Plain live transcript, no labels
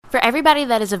For everybody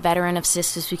that is a veteran of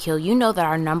Sisters Who Kill, you know that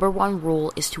our number one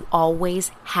rule is to always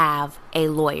have a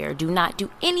lawyer. Do not do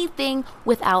anything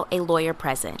without a lawyer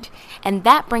present. And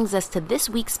that brings us to this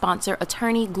week's sponsor,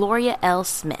 attorney Gloria L.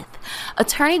 Smith.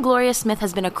 Attorney Gloria Smith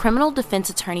has been a criminal defense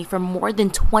attorney for more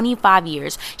than 25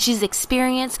 years. She's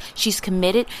experienced, she's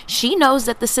committed, she knows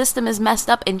that the system is messed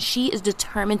up, and she is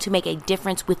determined to make a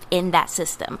difference within that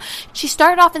system. She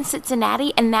started off in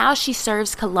Cincinnati, and now she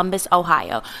serves Columbus,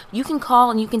 Ohio. You can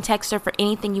call and you can text her for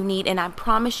anything you need, and I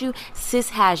promise you, sis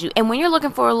has you. And when you're looking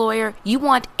for a lawyer, you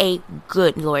want a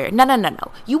good lawyer. No.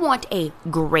 You want a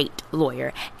great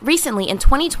lawyer. Recently, in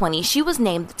 2020, she was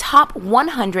named the top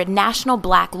 100 national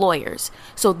black lawyers.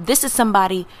 So this is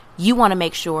somebody you want to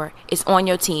make sure is on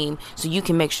your team so you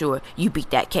can make sure you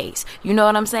beat that case. You know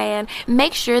what I'm saying?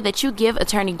 Make sure that you give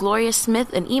attorney Gloria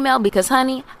Smith an email because,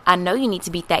 honey, I know you need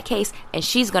to beat that case, and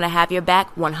she's going to have your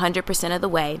back 100% of the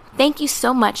way. Thank you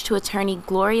so much to attorney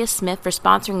Gloria Smith for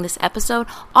sponsoring this episode.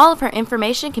 All of her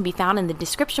information can be found in the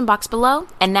description box below.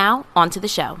 And now, on to the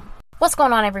show. What's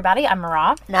going on, everybody? I'm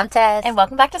Marah. And I'm Taz. And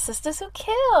welcome back to Sisters Who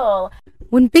Kill.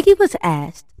 When Biggie was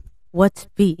asked, "What's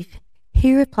beef?"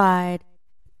 he replied,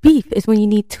 "Beef is when you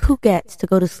need two gats to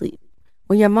go to sleep,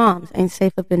 when your moms ain't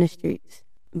safe up in the streets.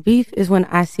 Beef is when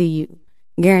I see you,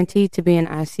 guaranteed to be in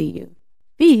ICU.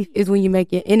 Beef is when you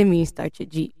make your enemies start your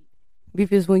Jeep.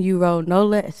 Beef is when you roll no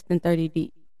less than 30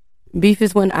 deep. Beef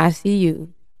is when I see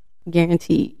you,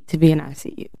 guaranteed to be in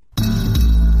ICU."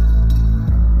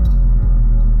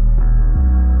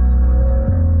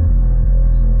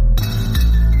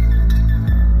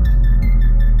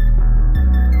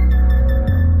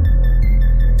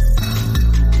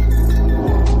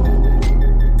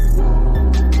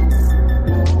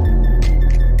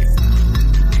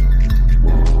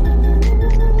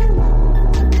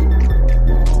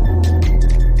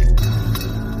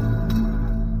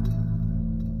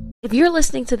 If you're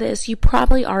listening to this, you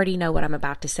probably already know what I'm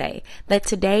about to say, that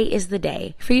today is the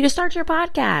day for you to start your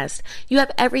podcast. You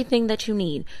have everything that you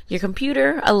need: your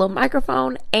computer, a little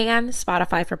microphone, and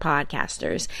Spotify for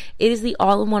podcasters. It is the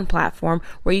all-in-one platform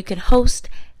where you can host,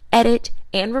 edit,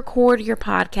 and record your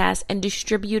podcast and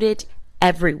distribute it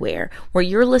everywhere. Where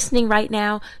you're listening right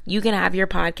now, you can have your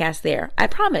podcast there. I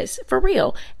promise, for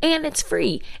real. And it's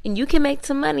free. And you can make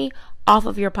some money off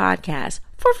of your podcast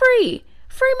for free.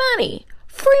 Free money.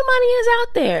 Free money is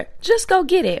out there. Just go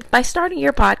get it by starting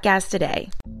your podcast today.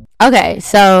 Okay,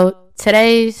 so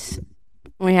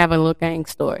we have a little gang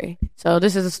story. So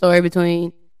this is a story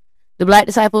between the Black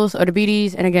disciples, or the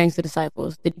BDs, and the gangster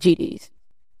disciples, the GDs.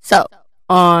 So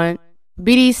on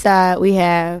BD's side, we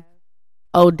have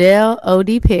Odell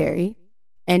O.D. Perry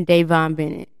and Davon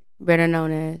Bennett, better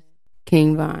known as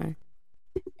King Von.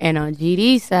 And on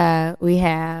GD's side, we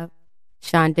have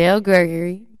Shondell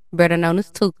Gregory, better known as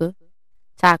Tuka,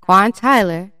 Taquan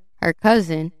Tyler, her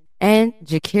cousin, and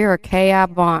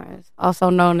Gakirah Barnes, also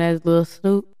known as Lil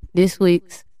Snoop, this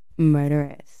week's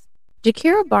murderess.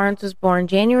 Gakirah Barnes was born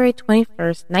January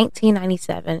 21st,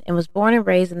 1997, and was born and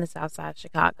raised in the south side of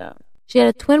Chicago. She had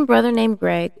a twin brother named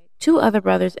Greg, two other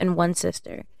brothers, and one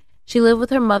sister. She lived with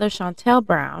her mother, Chantel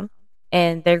Brown,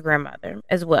 and their grandmother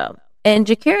as well. And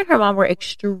Gakirah and her mom were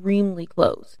extremely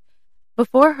close.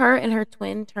 Before her and her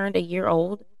twin turned a year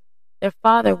old, their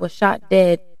father was shot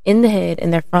dead in the head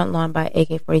in their front lawn by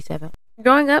AK-47.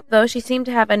 Growing up, though, she seemed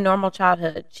to have a normal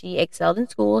childhood. She excelled in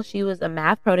school, she was a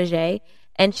math protege,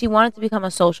 and she wanted to become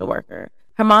a social worker.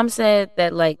 Her mom said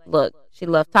that, look, she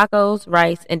loved tacos,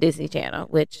 rice, and Disney Channel,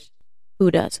 which,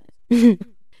 who doesn't?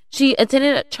 She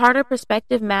attended a Charter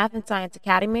Perspective Math and Science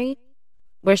Academy,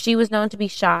 where she was known to be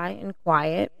shy and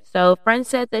quiet. So friends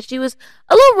said that she was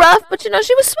a little rough, but, she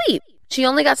was sweet. She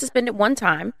only got suspended one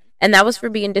time, and that was for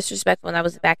being disrespectful, and that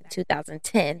was back in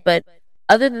 2010. But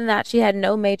other than that, she had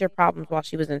no major problems while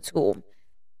she was in school.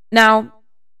 Now,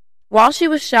 while she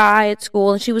was shy at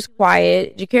school and she was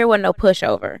quiet, Gakirah wasn't no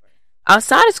pushover.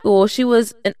 Outside of school, she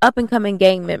was an up-and-coming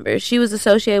gang member. She was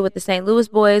associated with the St. Louis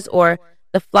Boys, or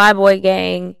the Flyboy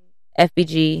Gang,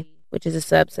 FBG, which is a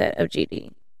subset of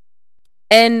GD.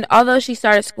 And although she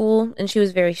started school and she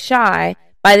was very shy,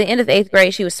 by the end of the 8th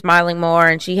grade, she was smiling more,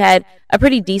 and she had a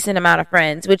pretty decent amount of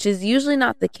friends, which is usually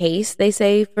not the case, they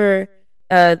say, for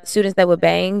students that would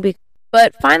bang.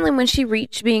 But finally, when she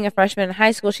reached being a freshman in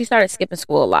high school, she started skipping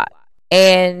school a lot.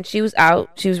 And she was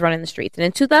running the streets. And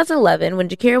in 2011, when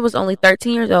Gakirah was only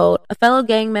 13 years old, a fellow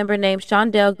gang member named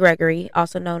Shondell Gregory,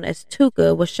 also known as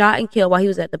Tuka, was shot and killed while he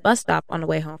was at the bus stop on the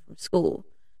way home from school.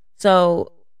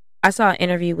 So I saw an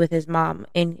interview with his mom,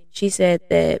 and she said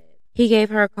that he gave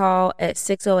her a call at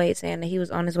 6:08 saying that he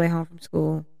was on his way home from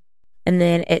school. And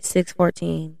then at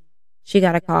 6:14, she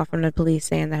got a call from the police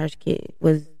saying that her kid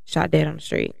was shot dead on the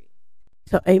street.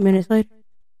 So 8 minutes later?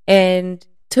 And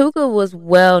Tuka was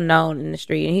well known in the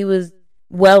street, and he was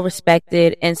well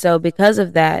respected. And so because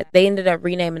of that, they ended up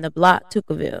renaming the block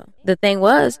Tukaville. The thing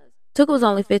was, Tuka was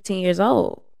only 15 years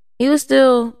old. He was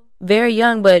still very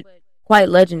young, but quite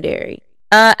legendary.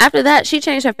 After that, she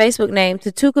changed her Facebook name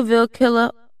to Tukaville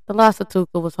Killer. The loss of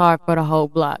Tuka was hard for the whole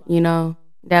block, you know?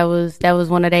 That was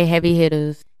one of their heavy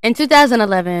hitters. In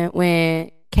 2011,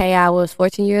 when K.I. was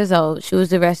 14 years old, she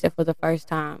was arrested for the first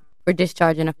time for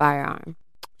discharging a firearm.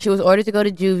 She was ordered to go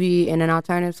to juvie in an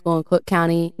alternative school in Cook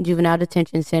County Juvenile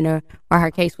Detention Center where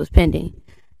her case was pending.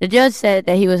 The judge said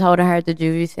that he was holding her at the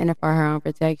juvie center for her own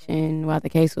protection while the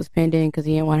case was pending because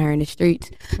he didn't want her in the streets,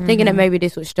 thinking that maybe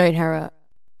this would straighten her up.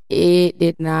 It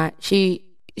did not. She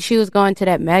was going to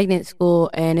that magnet school,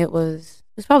 and it was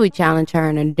probably challenged her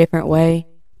in a different way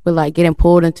with like getting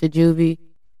pulled into juvie.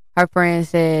 Her friend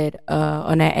said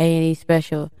on that A&E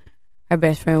special, her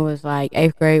best friend was like,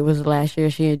 8th grade was the last year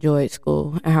she enjoyed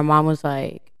school. And her mom was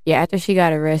like, yeah, after she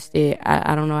got arrested,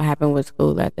 I don't know what happened with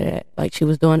school after that. Like, she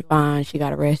was doing fine. She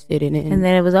got arrested. And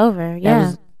then it was over.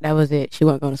 Yeah. That was it. She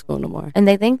wasn't going to school no more. And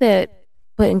they think that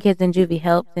putting kids in juvie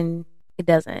helps, and it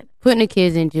doesn't. Putting the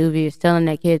kids in juvie is telling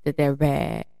that kid that they're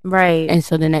bad. Right. And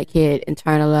so then that kid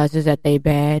internalizes that they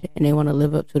bad, and they want to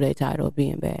live up to their title of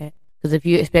being bad. Because if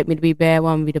you expect me to be bad,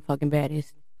 well, I'm going to be the fucking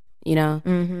baddest. You know?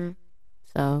 Mm-hmm.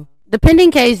 So the pending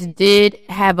case did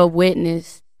have a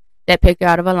witness that picked her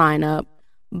out of a lineup,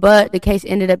 but the case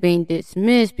ended up being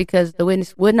dismissed because the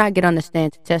witness would not get on the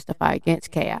stand to testify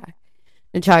against K.I.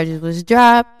 The charges was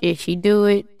dropped. Did she do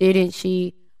it? Didn't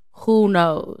she? Who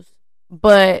knows?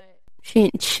 But she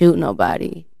didn't shoot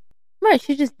nobody. Right,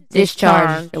 she just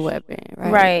discharged the weapon.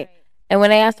 Right. And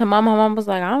when they asked her mom was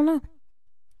like, I don't know.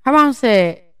 Her mom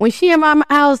said, when she in my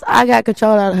house, I got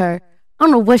control out of her. I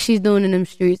don't know what she's doing in them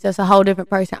streets. That's a whole different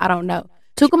person. I don't know.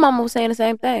 Tuka mama was saying the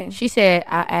same thing. She said,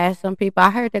 I asked some people. I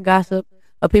heard the gossip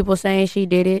of people saying she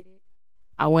did it.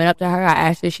 I went up to her. I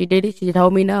asked her if she did it. She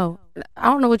told me no.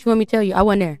 I don't know what you want me to tell you. I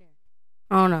wasn't there.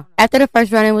 I don't know. After the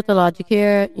first run-in with the law,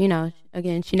 Gakirah,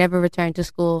 again, she never returned to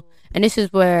school. And this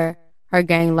is where her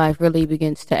gang life really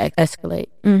begins to escalate.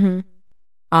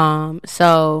 Mm-hmm.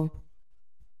 So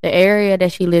the area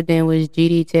that she lived in was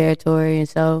GD territory, and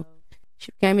so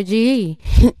she became a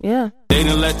GD. Yeah. They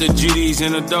done let the GDs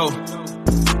in the dough.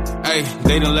 Hey,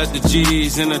 they done let the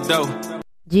GDs in the dough.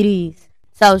 GDs.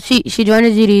 So she joined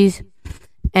the GDs,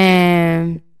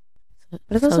 and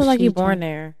but it's also like you're born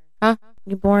there. Huh?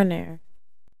 You're born there.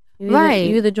 Right.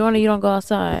 You either join or you don't go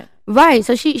outside. Right.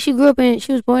 So she grew up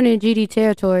she was born in GD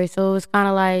territory, so it was kind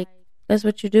of like, that's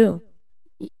what you do.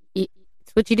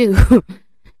 It's what you do.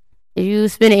 If you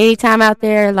spend any time out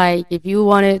there, like if you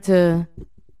wanted to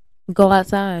go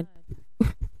outside.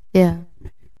 Yeah.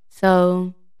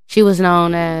 So she was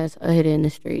known as a hitter in the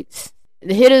streets.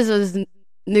 The hitters was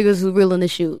niggas who willing to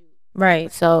shoot.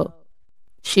 Right. So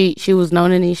she was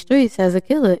known in these streets as a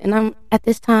killer. And at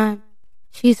this time,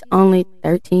 she's only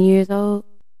 13 years old.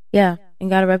 Yeah. And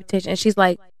got a reputation. And she's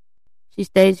like, she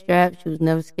stayed strapped. She was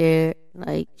never scared.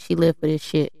 Like, she lived for this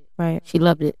shit. Right. She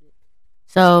loved it.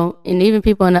 So, and even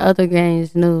people in the other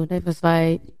gangs knew. They was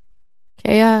like,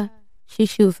 K.I., she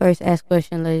shoot first, ask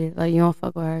question later. Like, you don't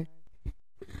fuck with her.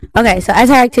 Okay, so as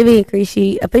her activity increased,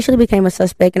 she officially became a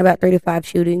suspect in about 3 to 5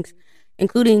 shootings,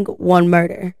 including 1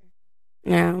 murder.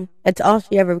 Now, that's all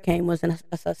she ever became, was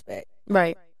a suspect.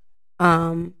 Right.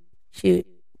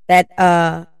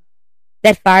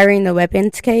 That firing the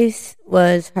weapons case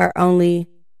was her only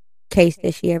case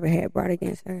that she ever had brought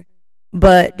against her.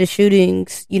 But the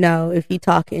shootings, if you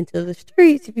talk into the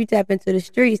streets, if you tap into the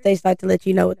streets, they start to let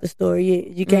you know what the story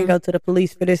is. You can't go to the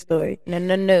police for this story.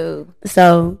 No.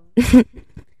 So,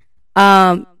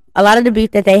 a lot of the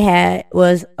beef that they had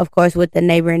was, of course, with the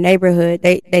neighboring neighborhood.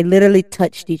 They literally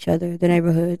touched each other, the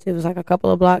neighborhoods. It was like a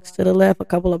couple of blocks to the left, a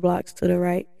couple of blocks to the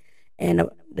right. And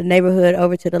the neighborhood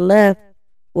over to the left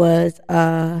was,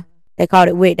 they called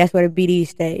it WIC. That's where the BD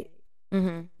stayed. Mm-hmm.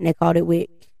 And they called it WIC.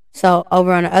 So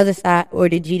over on the other side, where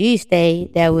the GD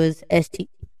stayed, that was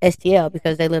STL,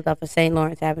 because they lived off of St.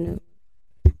 Lawrence Avenue.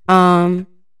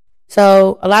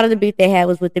 So a lot of the beef they had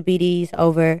was with the BDs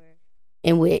over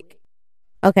in WIC.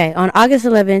 Okay, on August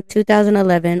 11th,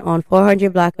 2011, on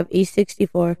 400 block of East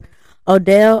 64th,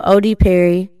 Odell O.D.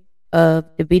 Perry of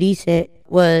the BD set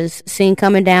was seen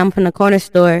coming down from the corner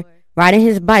store riding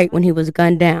his bike when he was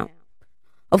gunned down.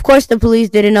 Of course, the police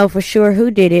didn't know for sure who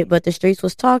did it, but the streets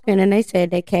was talking, and they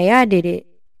said that K.I. did it.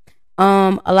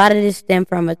 A lot of this stemmed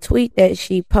from a tweet that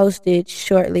she posted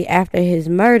shortly after his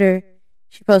murder.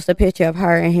 She posted a picture of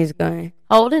her and his gun.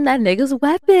 holding that nigga's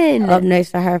weapon up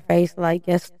next to her face, like,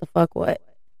 guess the fuck what?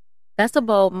 That's a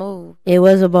bold move. It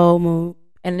was a bold move.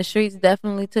 And the streets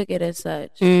definitely took it as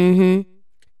such. Mm-hmm.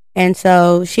 And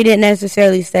so she didn't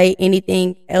necessarily say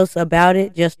anything else about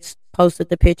it, just posted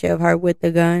the picture of her with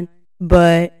the gun.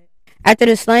 But after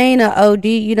the slaying of OD,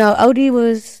 you know, OD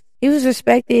was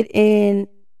respected in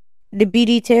the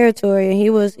BD territory, and he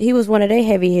was one of their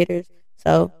heavy hitters.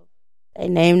 So they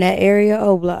named that area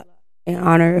O Block in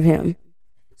honor of him.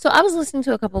 So I was listening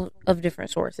to a couple of different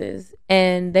sources,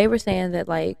 and they were saying that,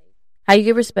 like, how you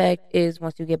get respect is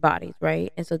once you get bodies,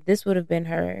 right? And so this would have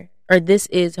been this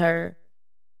is her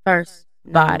first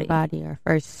body. Her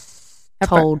first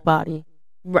told body.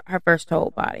 Her first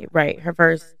told body, right? Her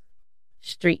first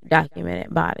street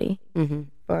documented body. Mm-hmm.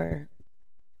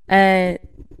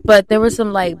 But there was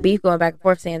some, like, beef going back and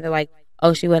forth saying that, like,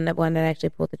 oh, she wasn't the one that actually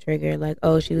pulled the trigger. Like,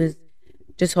 oh, she was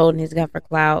just holding his gun for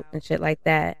clout and shit like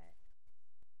that.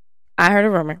 I heard a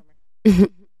rumor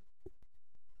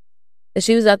that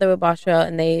she was out there with Boss Trail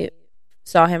and they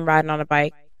saw him riding on a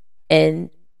bike, and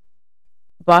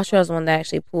Boss Trail's the one that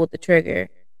actually pulled the trigger.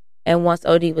 And once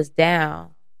OD was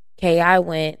down, KI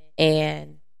went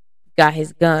and got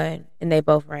his gun and they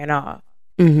both ran off.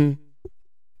 Mm-hmm.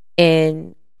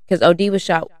 And because OD was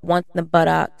shot once in the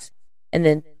buttocks and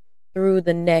then through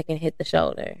the neck and hit the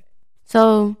shoulder.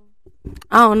 So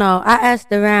I don't know. I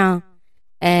asked around,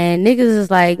 and niggas is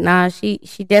like, nah, she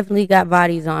definitely got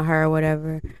bodies on her or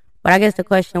whatever. But I guess the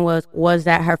question was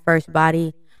that her first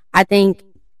body? I think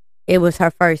it was her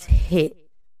first hit.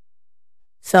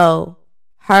 So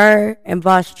her and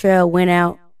Boss Trail went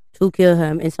out to kill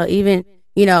him. And so even,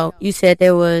 you know, you said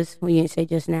there was, well, you didn't say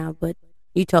just now, but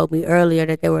you told me earlier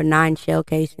that there were 9 shell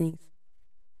casings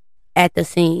at the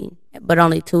scene, but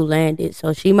only 2 landed.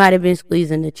 So she might have been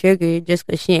squeezing the trigger. Just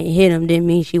because she ain't hit him didn't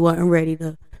mean she wasn't ready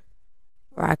to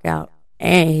rock out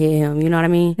and hit him. You know what I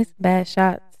mean? It's bad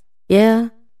shots. Yeah,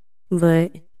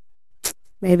 but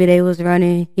maybe they was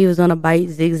running. He was on a bike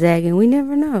zigzagging. We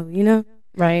never know, you know?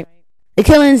 Right. The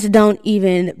killings don't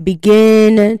even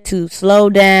begin to slow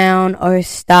down or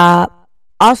stop.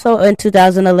 Also in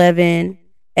 2011,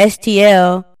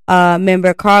 STL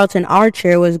member Carlton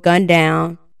Archer was gunned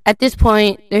down. At this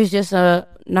point, there's just a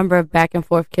number of back and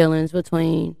forth killings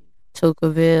between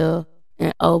Tuckerville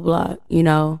and O Block. You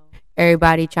know,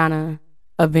 everybody trying to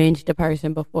avenge the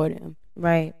person before them.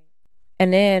 Right.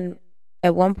 And then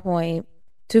at one point,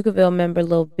 Tuckerville member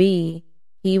Lil B,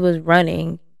 he was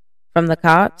running from the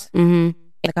cops. Mm-hmm.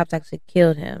 The cops actually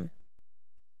killed him.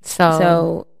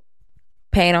 So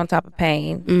pain on top of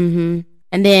pain. Mm-hmm.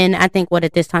 And then I think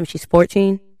at this time she's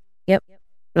 14. Yep.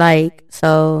 Like,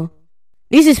 so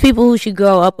these is people who she grew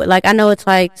up with. Like, I know it's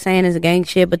like saying it's a gang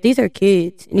shit, but these are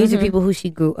kids. And these are people who she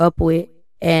grew up with,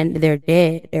 and they're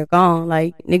dead. They're gone.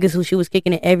 Like, niggas who she was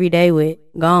kicking it every day with,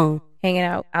 gone. Hanging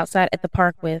out outside at the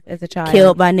park with as a child.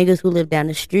 Killed by niggas who lived down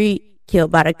the street.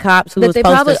 Killed by the cops who but was they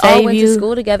supposed probably to save all went you. to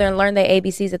school together and learned their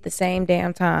ABCs at the same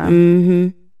damn time.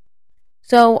 Mm-hmm.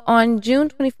 So on June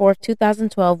 24th,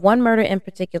 2012, one murder in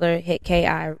particular hit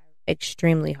K.I.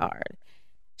 extremely hard.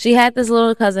 She had this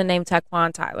little cousin named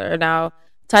Taquan Tyler. Now,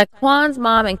 Taquan's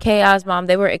mom and K.I.'s mom,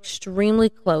 they were extremely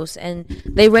close, and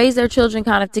they raised their children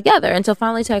kind of together until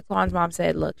finally Taquan's mom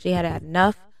said, look, she had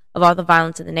enough of all the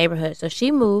violence in the neighborhood. So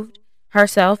she moved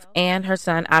herself and her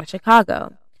son out of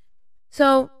Chicago.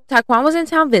 So Taquan was in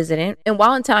town visiting, and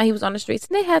while in town, he was on the streets,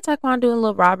 and they had Taquan doing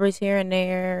little robberies here and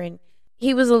there, and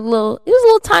he was a little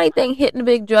tiny thing hitting the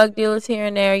big drug dealers here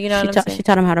and there. You know what I'm saying? She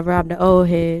taught him how to rob the old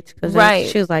heads. Right.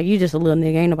 She was like, you just a little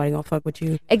nigga. Ain't nobody gonna fuck with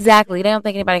you. Exactly. They don't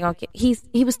think anybody gonna kill.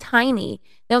 He was tiny.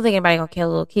 They don't think anybody gonna kill a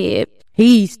little kid.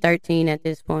 He's 13 at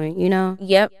this point, you know?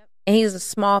 Yep. And he's a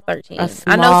small 13.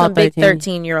 I know some big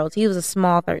 13-year-olds. He was a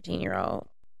small 13-year-old.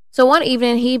 So one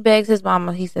evening, he begs his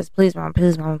mama. He says, please, mama,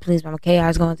 please, mama, please, mama.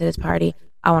 K.I.'s going to this party.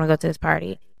 I want to go to this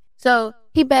party. So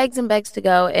he begs and begs to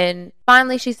go, and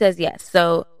finally she says yes.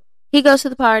 So he goes to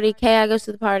the party. K.I. goes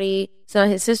to the party. Some of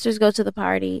his sisters go to the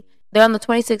party. They're on the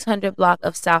 2600 block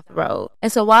of South Road.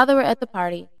 And so while they're at the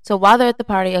party,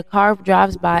 a car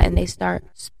drives by and they start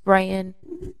spraying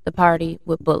the party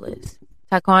with bullets.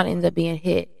 Taquan ends up being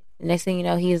hit. The next thing you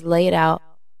know, he is laid out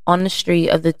on the street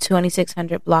of the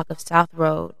 2600 block of South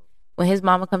Road. When his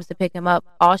mama comes to pick him up,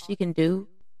 all she can do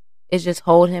is just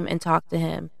hold him and talk to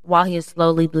him while he is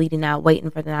slowly bleeding out, waiting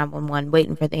for the 911,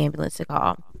 waiting for the ambulance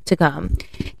to come.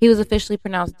 He was officially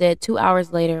pronounced dead 2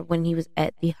 hours later when he was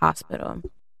at the hospital.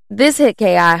 This hit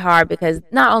K.I. hard because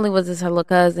not only was this her little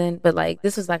cousin, but like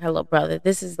this was like her little brother.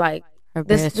 This is like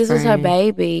this was her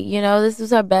baby. You know, this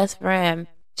was her best friend.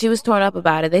 She was torn up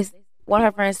about it. One of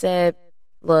her friends said,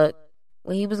 "Look,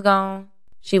 when he was gone,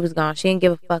 she was gone. She didn't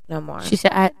give a fuck no more. She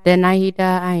said that night he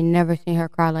died, I ain't never seen her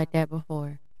cry like that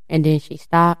before. And then she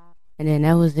stopped, and then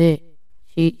that was it.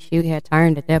 She had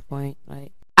turned at that point.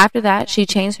 Like, after that, she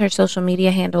changed her social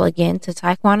media handle again to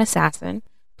Taekwon Assassin,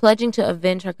 pledging to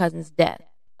avenge her cousin's death.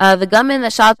 The gunmen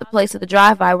that shot at the place of the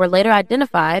drive-by were later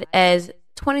identified as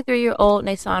 23-year-old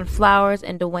Nason Flowers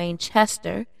and Dwayne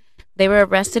Chester. They were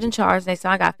arrested and charged.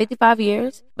 Nason got 55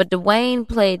 years, but Dwayne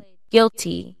pled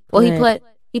guilty. Well,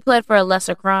 he pled for a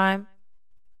lesser crime,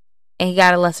 and he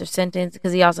got a lesser sentence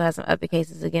because he also had some other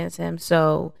cases against him.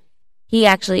 So he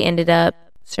actually ended up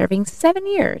serving 7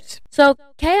 years. So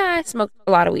K.I. smoked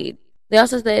a lot of weed. They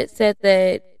also said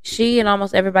that she and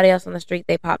almost everybody else on the street,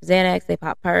 they popped Xanax, they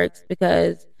popped Perks,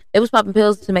 because it was popping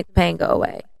pills to make the pain go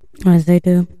away. As they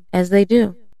do. As they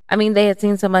do. I mean, they had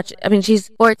seen so much. I mean, she's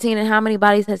 14, and how many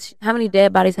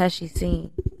dead bodies has she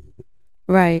seen?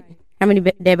 Right. How many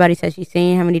dead bodies has she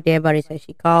seen? How many dead bodies has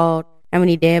she called? How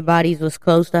many dead bodies was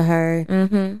close to her?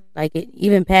 Mm-hmm. Like,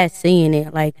 even past seeing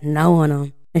it, like, knowing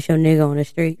them. That's your nigga on the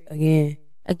street again.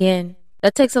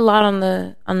 That takes a lot on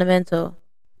the mental.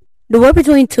 The war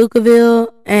between Tukaville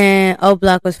and O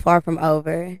Block was far from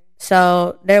over.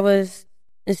 So there was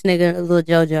this nigga, Lil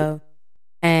JoJo,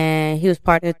 and he was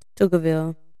part of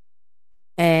Tukaville.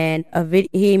 And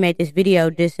he made this video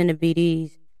dissing the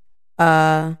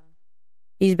BDs.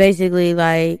 He's basically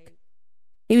like,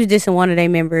 he was dissing one of their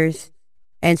members.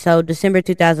 And so December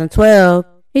 2012,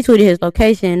 he tweeted his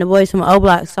location. The boys from O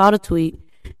Block saw the tweet.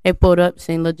 They pulled up,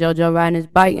 seen Lil JoJo riding his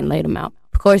bike, and laid him out.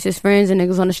 Of course, his friends and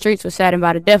niggas on the streets were saddened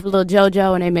by the death of Lil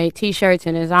JoJo, and they made T-shirts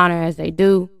in his honor, as they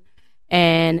do.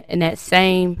 And in that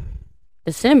same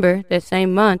December, that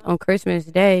same month, on Christmas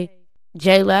Day,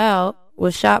 J Loud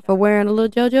was shot for wearing a Lil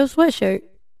JoJo sweatshirt.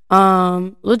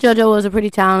 Lil JoJo was a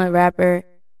pretty talented rapper,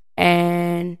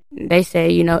 and they say,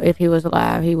 you know, if he was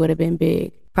alive, he would have been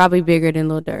big. Probably bigger than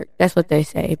Lil Durk. That's what they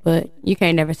say, but you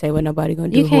can't never say what nobody gonna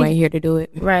do who ain't here to do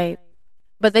it. Right.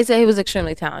 But they say he was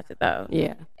extremely talented, though.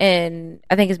 Yeah. And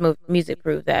I think his music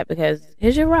proved that, because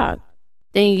here's your rock.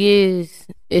 Thing is,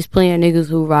 it's plenty of niggas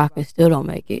who rock and still don't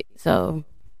make it. So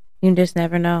you just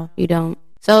never know. You don't.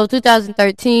 So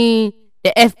 2013,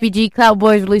 the FBG Clout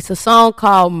Boys released a song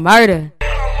called Murder.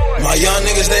 My young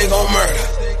niggas, they gon' murder.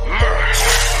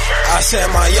 I said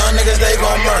my young niggas, they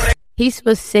gon' murder. He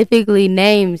specifically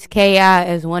names K.I.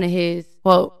 as one of his,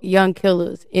 quote, young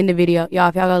killers in the video. Y'all,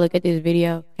 if y'all go look at this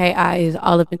video, K.I. is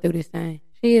all up and through this thing.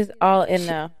 She is all in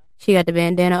now. She got the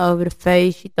bandana over the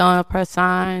face. She throwing up her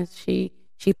signs. She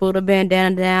pulled the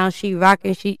bandana down. She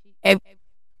rocking.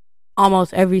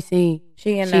 Almost every scene.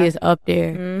 She is up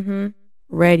there,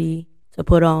 ready to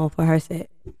put on for her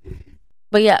set.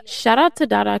 But yeah, shout out to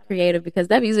Dada Creative, because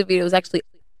that music video was actually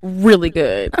really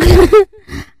good.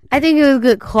 I think it was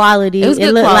good quality. It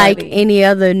looked like any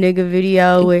other nigga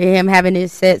video with him having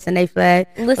his sets and they flag.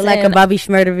 Listen, like a Bobby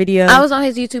Shmurda video. I was on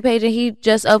his YouTube page and he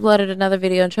just uploaded another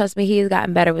video, and trust me, he's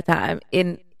gotten better with time.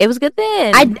 And it was good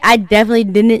then. I definitely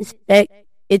didn't expect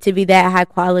it to be that high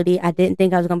quality. I didn't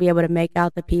think I was gonna be able to make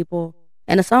out the people.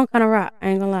 And the song kind of rock. I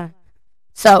ain't gonna lie.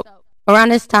 So around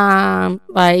this time,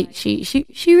 like she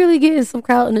really getting some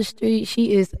crowd in the street.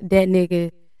 She is that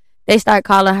nigga. They start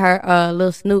calling her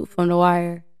Lil Snoop from The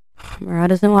Wire. Mariah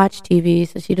doesn't watch TV,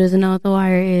 so she doesn't know what The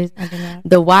Wire is.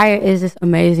 The Wire is this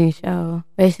amazing show,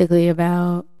 basically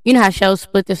about, you know how shows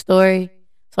split the story?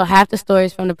 So half the story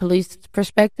is from the police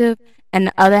perspective, and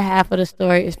the other half of the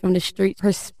story is from the street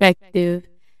perspective.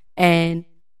 And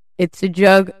it's a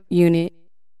drug unit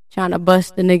trying to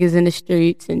bust the niggas in the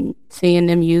streets and seeing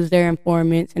them use their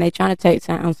informants, and they trying to take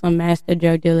down some master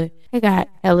drug dealer. They got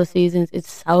hella seasons.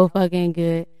 It's so fucking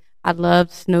good. I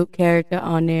love Snoop character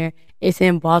on there. It's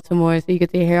in Baltimore, so you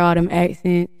get to hear all them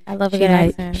accents. I love a good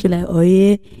accent. She like, oh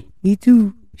yeah, me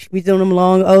too. She be doing them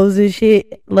long O's and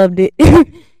shit. Loved it.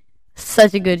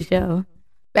 Such a good show.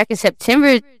 Back in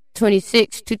September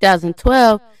 26,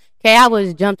 2012, K.I.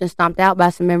 was jumped and stomped out by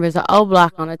some members of O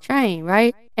Block on a train,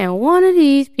 right? And one of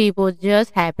these people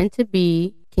just happened to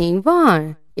be King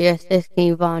Von. Yes, that's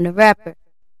King Von, the rapper.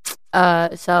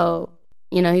 So,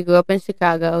 you know, he grew up in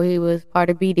Chicago. He was part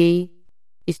of BD.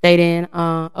 He stayed in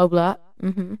O Block.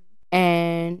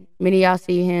 And many of y'all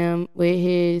see him with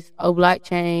his O Block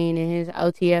chain and his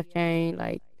OTF chain.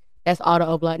 Like, that's all the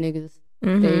O Block niggas.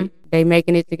 They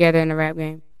making it together in the rap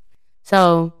game.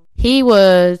 So he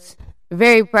was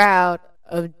very proud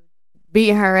of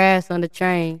beating her ass on the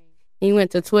train. He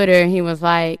went to Twitter and he was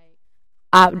like,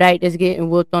 "Op Dyke is getting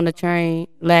whooped on the train,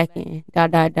 lacking, ...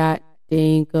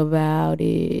 Think about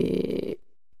it."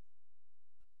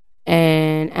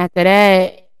 And after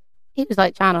that, he was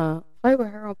like trying to flirt with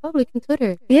her on public on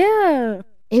Twitter. Yeah.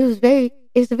 It was very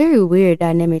it's a very weird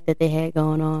dynamic that they had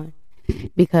going on,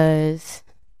 because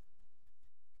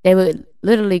they would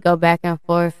literally go back and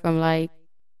forth from like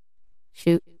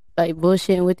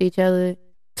bullshitting with each other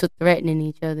to threatening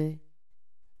each other,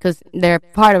 because they're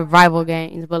part of rival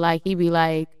gangs. But like he be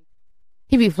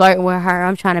flirting with her.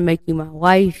 I'm trying to make you my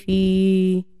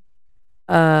wifey.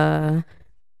 One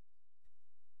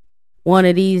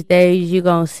of these days you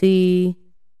gonna see.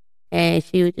 And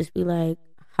she would just be like,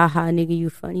 haha, nigga, you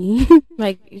funny.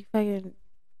 Like, you fucking...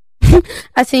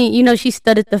 I seen, she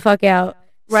studied the fuck out.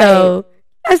 Right. So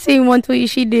I seen one tweet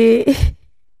she did.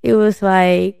 He was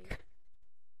like,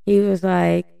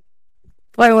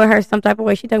 flirting with her some type of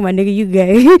way. She talking about, nigga, you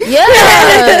gay.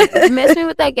 Yeah. Mess me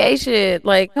with that gay shit.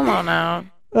 Like, come on now.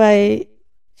 Like,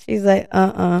 she's like,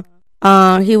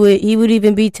 he would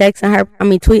even be texting her,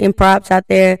 tweeting props out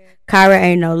there. Kyra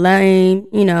ain't no lame,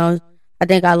 I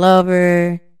think I love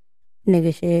her.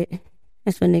 Nigga shit.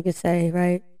 That's what niggas say,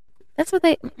 right? That's what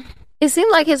it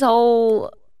seemed like the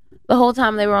whole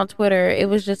time they were on Twitter, it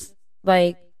was just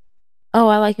like, oh,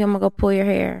 I like you, I'm gonna go pull your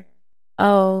hair.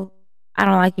 Oh, I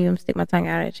don't like you, I'm gonna stick my tongue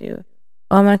out at you.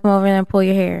 Oh, I'm gonna come over there and pull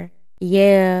your hair.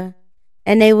 Yeah.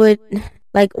 And they would,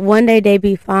 like, one day they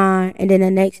be fine, and then the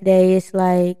next day it's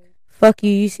like, fuck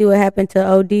you see what happened to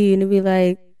OD, and it'd be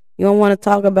like, you don't want to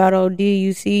talk about OD,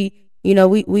 you see,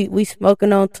 we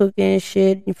smoking on Tookie and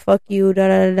shit, and fuck you, da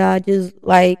da da da. Just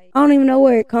like, I don't even know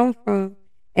where it come from.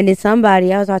 And then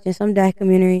I was watching some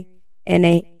documentary, and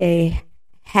they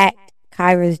hacked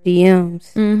Kyra's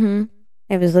DMs. Mm-hmm.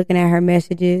 They was looking at her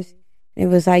messages. It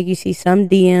was like, you see some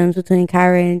DMs between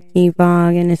Kyra and King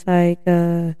Von, and it's like,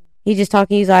 he just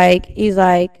talking. He's like,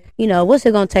 what's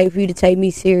it gonna take for you to take me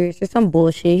serious or some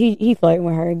bullshit? He flirting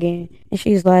with her again, and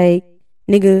she's like,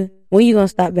 nigga, when you gonna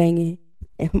stop banging?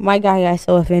 And my guy got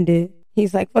so offended.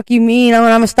 He's like, fuck you mean? I'm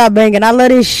gonna stop banging. I love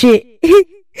this shit.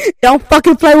 Don't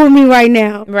fucking play with me right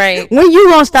now. Right. When you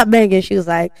gonna stop banging? She was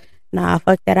like, nah,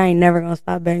 fuck that. I ain't never gonna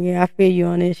stop banging. I feel you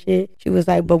on this shit. She was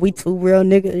like, but we two real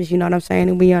niggas, you know what I'm saying?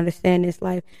 And we understand this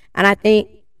life. And I think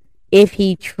if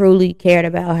he truly cared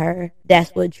about her,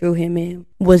 that's what drew him in,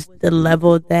 was the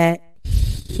level that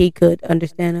he could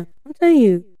understand her. I'm telling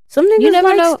you, some niggas you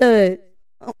never know. Studs.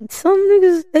 Some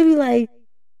niggas, they be like,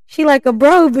 she like a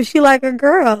bro, but she like a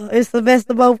girl. It's the best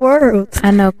of both worlds.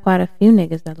 I know quite a few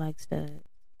niggas that like studs.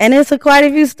 And it's quite a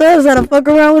few studs that'll fuck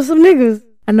around with some niggas.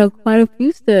 I know quite a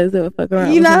few studs that will fuck around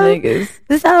with some niggas.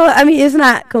 This how, it's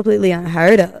not completely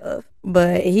unheard of,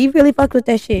 but he really fucked with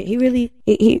that shit. He really,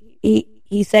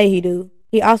 he say he do.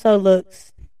 He also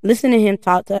listen to him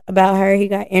talk about her. He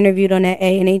got interviewed on that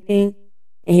A&E thing,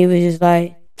 and he was just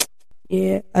like,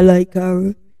 yeah, I like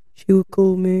Kyra. She was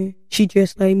cool, man. She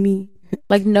dressed like me.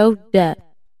 Like, no depth.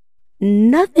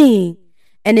 Nothing.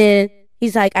 And then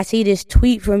he's like, I see this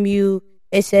tweet from you.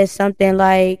 It says something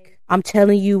like, I'm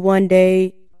telling you one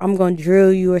day I'm going to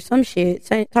drill you or some shit.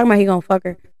 Talking about he going to fuck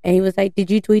her. And he was like,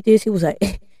 did you tweet this? He was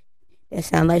like, that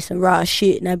sound like some raw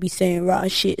shit. And I be saying raw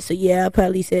shit. So yeah, I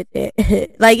probably said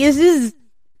that. Like, it's just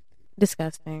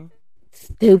disgusting.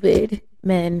 Stupid.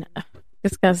 Men.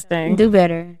 Disgusting. Do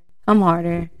better. Come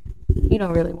harder. You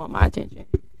don't really want my attention.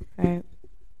 Right.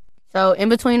 So in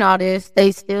between all this,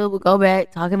 they still would go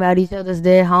back talking about each other's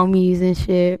dead homies and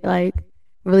shit, like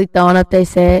really throwing up their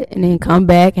set, and then come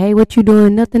back, hey, what you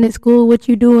doing? Nothing at school. What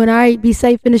you doing? All right, be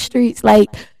safe in the streets. Like,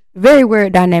 very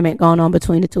weird dynamic going on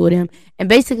between the two of them. And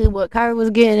basically what Kyra was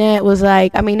getting at was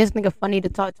like, this nigga funny to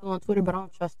talk to on Twitter, but I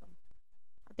don't trust him.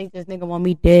 I think this nigga want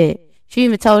me dead. She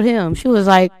even told him, she was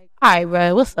like, all right,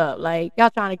 bro, what's up? Like, y'all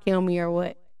trying to kill me or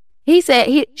what? She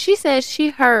said she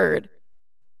heard.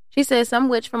 She said some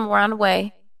witch from around the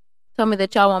way told me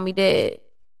that y'all want me dead.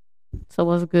 So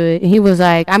what's good? And he was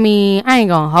like, I ain't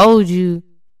gonna hold you.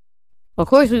 Of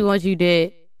course we want you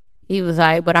dead. He was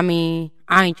like, but I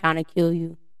ain't trying to kill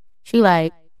you. She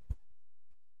like,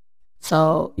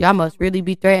 so y'all must really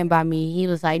be threatened by me. He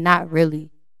was like, not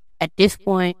really. At this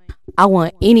point, I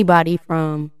want anybody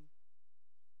from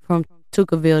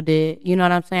Tukaville dead. You know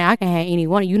what I'm saying? I can have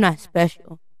anyone. You're not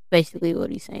special. Basically what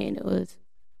he's saying. It was,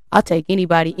 I'll take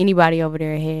anybody over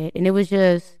their head. And it was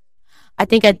just, I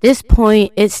think at this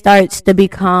point, it starts to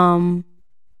become,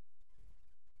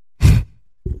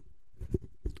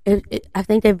 I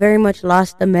think they very much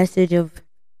lost the message of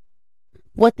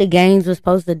what the games was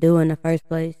supposed to do in the first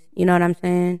place. You know what I'm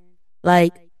saying?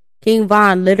 Like, King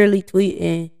Von literally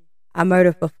tweeting, I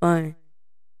murder for fun.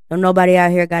 Don't nobody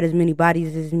out here got as many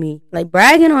bodies as me. Like,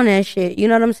 bragging on that shit. You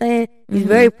know what I'm saying? Mm-hmm. He's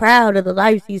very proud of the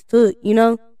lives he's took,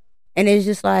 And it's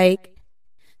just like,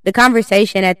 the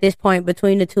conversation at this point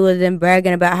between the two of them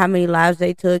bragging about how many lives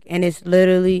they took, and it's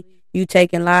literally you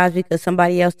taking lives because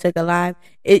somebody else took a life.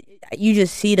 You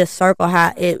just see the circle,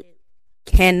 how it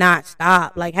cannot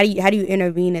stop. Like, how do you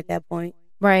intervene at that point?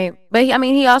 Right. But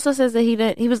he also says that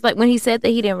he was like, when he said that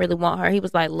he didn't really want her, he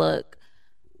was like, look,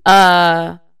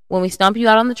 when we stomp you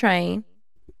out on the train,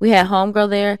 we had homegirl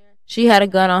there. She had a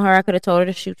gun on her. I could have told her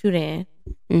to shoot you then.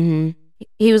 Mm-hmm.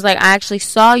 He was like, I actually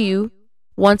saw you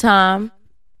one time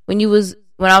when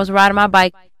I was riding my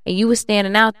bike and you was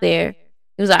standing out there.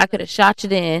 He was like, I could have shot you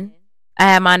then. I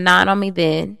had my 9 on me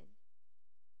then.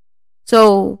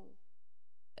 So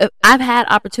I've had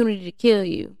opportunity to kill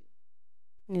you.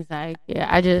 He's like, yeah,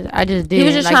 I just did. He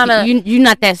was just like, trying to. You're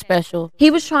not that special. He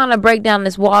was trying to break down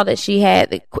this wall that she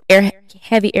had,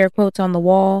 heavy air quotes on the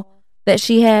wall that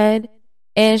she had,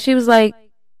 and she was like,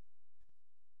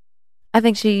 I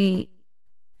think she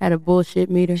had a bullshit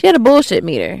meter. She had a bullshit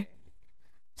meter.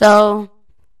 So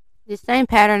the same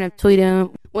pattern of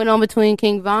tweeting went on between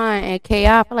King Von and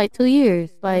K.I. for like 2 years.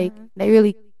 Like, they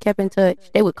really kept in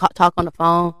touch. They would talk on the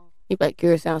phone. He'd be like,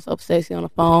 Kira sounds so sexy on the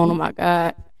phone. Oh my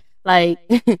God. Like,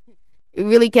 it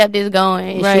really kept this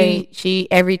going. Right. She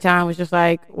every time was just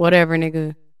like, whatever,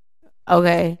 nigga.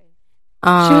 Okay. She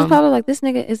was probably like, this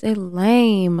nigga is a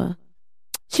lame.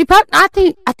 I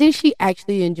think she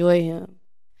actually enjoyed him.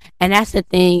 And that's the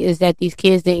thing, is that these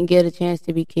kids didn't get a chance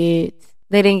to be kids.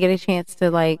 They didn't get a chance to,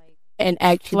 like, and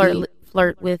actually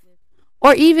flirt with,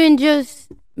 or even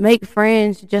just make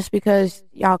friends just because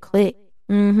y'all click.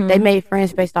 Mm-hmm. They made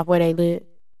friends based off where they live.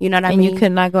 You know what I mean? And you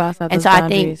could not go outside and those so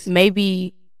boundaries. I think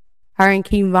maybe her and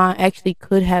King Von actually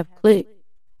could have clicked,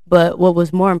 but what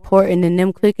was more important than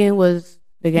them clicking was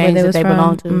the gangs that they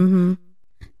belong to. Mm-hmm.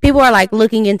 People are like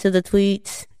looking into the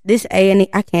tweets. This A&E,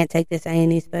 I can't take this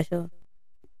A&E special.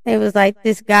 It was like,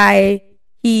 this guy,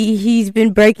 he's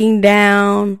been breaking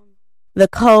down the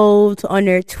codes on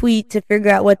their tweet to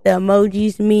figure out what the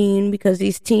emojis mean, because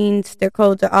these teens, their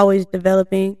codes are always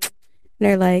developing. And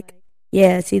they're like,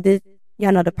 yeah, see this,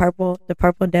 y'all know the purple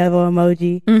devil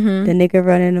emoji, mm-hmm. the nigga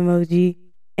running emoji,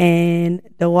 and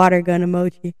the water gun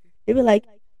emoji. They were like,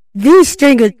 these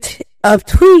string of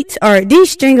tweets, or these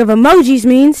string of emojis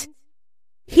means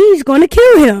he's going to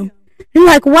kill him. And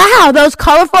like, wow, those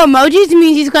colorful emojis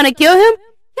means he's going to kill him?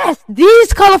 Yes,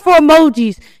 these colorful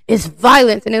emojis is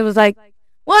violence. And it was like,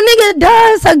 well, nigga,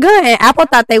 does a gun. And Apple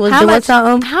thought they was doing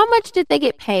something. How much did they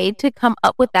get paid to come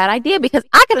up with that idea? Because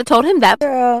I could have told him that.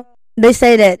 Girl, they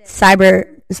say that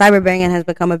cyberbanging has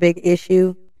become a big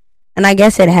issue. And I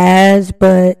guess it has,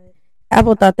 but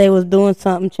Apple thought they was doing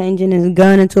something, changing his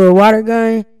gun into a water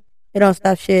gun. It don't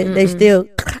stop shit. Mm-mm. They still...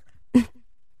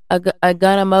 a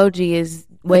gun emoji is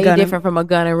way different from a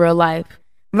gun in real life.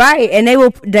 Right, and they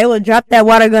will drop that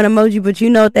water gun emoji, but you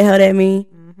know what the hell that mean.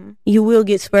 Mm-hmm. You will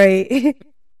get sprayed.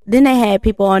 Then they had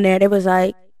people on there, they was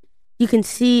like, you can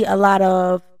see a lot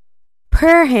of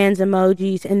prayer hands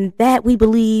emojis, and that, we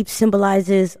believe,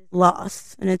 symbolizes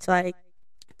loss. And it's like,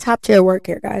 top tier work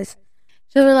here, guys.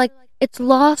 So they're like, it's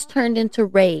loss turned into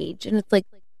rage. And it's like,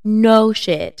 no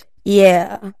shit.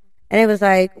 Yeah. And it was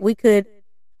like,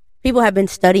 people have been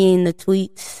studying the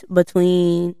tweets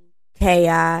between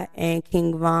K.I. and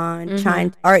King Von, mm-hmm.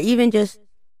 or even just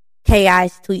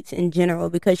K.I.'s tweets in general,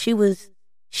 because she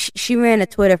ran a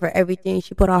Twitter for everything.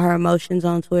 She put all her emotions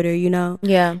on Twitter, you know?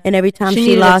 Yeah. And every time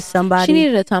she lost somebody... She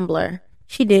needed a Tumblr.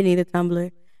 She did need a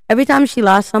Tumblr. Every time she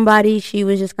lost somebody, she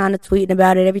was just kind of tweeting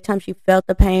about it. Every time she felt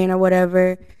the pain or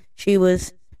whatever, she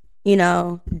was, you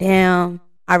know, damn,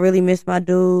 I really miss my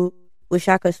dude. Wish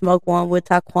I could smoke one with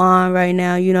Taquan right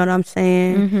now. You know what I'm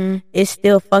saying? Mm-hmm. It's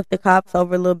still fuck the cops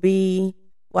over Lil B.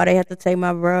 Why they have to take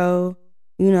my bro?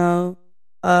 You know,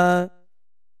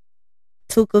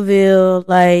 Tukaville,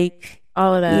 like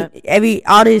all of that.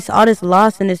 All this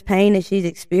loss and this pain that she's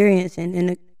experiencing, and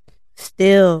it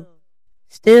still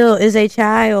is a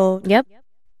child. Yep.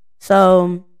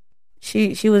 So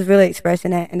she was really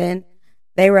expressing that, and then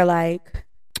they were like,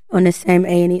 on the same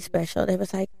A&E special, they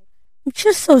was like, I'm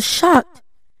just so shocked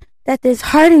that this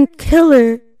hardened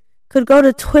killer could go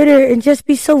to Twitter and just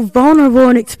be so vulnerable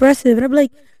and expressive. And I'm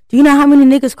like, do you know how many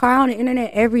niggas cry on the internet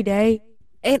every day?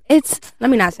 Let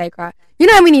me not say cry. You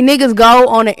know how many niggas go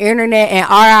on the internet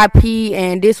and RIP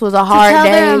and this was a hard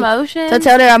day? To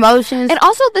tell their emotions. And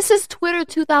also, this is Twitter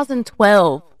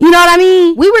 2012. You know what I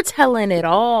mean? We were telling it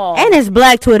all. And it's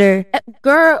black Twitter.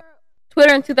 Girl,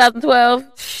 Twitter in 2012,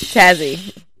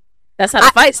 Chazzy. That's how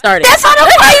the fight started. That's how the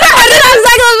fight started. That's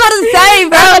exactly what I was about to say,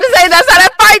 bro. I was about to say, that's how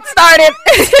that fight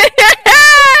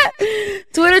started.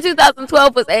 Twitter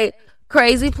 2012 was a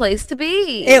crazy place to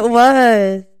be. It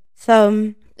was.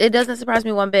 So it doesn't surprise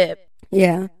me one bit.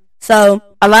 Yeah. So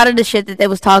a lot of the shit that they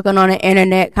was talking on the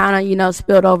internet kind of, you know,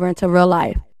 spilled over into real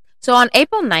life. So on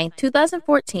April 9th,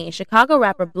 2014, Chicago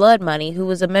rapper Blood Money, who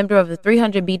was a member of the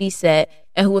 300 BD set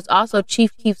and who was also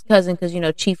Chief Keef's cousin, because,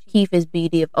 Chief Keef is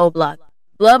BD of O Block.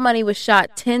 Blood Money was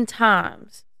shot 10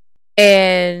 times.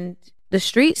 And the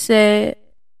street said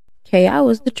K.I.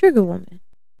 was the trigger woman.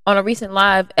 On a recent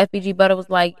live, FBG Butter was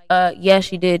like, yeah,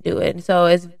 she did do it. And so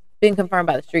it's been confirmed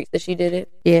by the streets that she did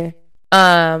it. Yeah.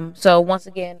 So once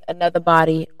again, another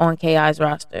body on K.I.'s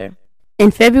roster. In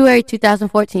February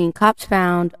 2014, cops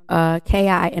found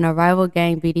K.I. in a rival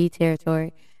gang BD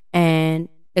territory, and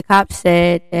the cops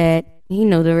said that he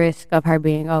knew the risk of her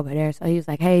being over there. So he was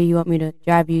like, hey, you want me to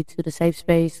drive you to the safe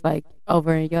space, like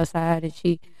over on your side? And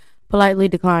she politely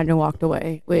declined and walked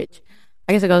away, which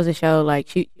I guess it goes to show, like,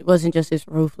 she wasn't just this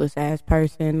ruthless-ass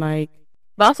person, like...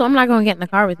 But also, I'm not going to get in the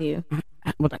car with you.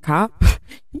 With a cop?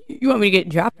 You want me to get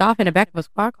dropped off in the back of a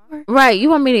squad car? Right. You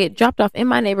want me to get dropped off in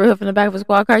my neighborhood from the back of a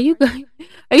squad car? Are you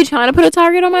trying to put a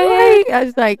target on my head? I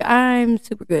was like, I'm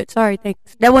super good. Sorry,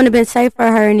 thanks. That wouldn't have been safe for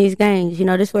her in these gangs.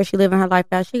 This is where she living her life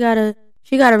out. She gotta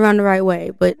run the right way.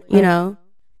 But,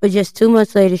 but just 2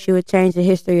 months later, she would change the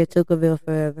history of Tuckerville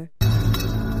forever.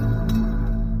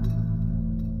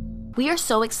 We are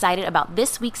so excited about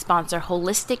this week's sponsor,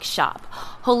 Holistic Shop.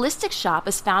 Holistic Shop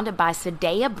is founded by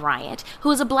Sadea Bryant,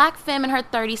 who is a black femme in her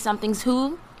 30-somethings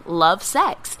who love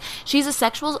sex. She's a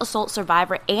sexual assault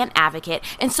survivor and advocate,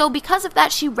 and so because of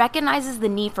that, she recognizes the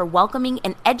need for welcoming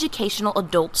an educational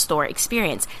adult store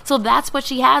experience. So that's what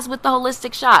she has with the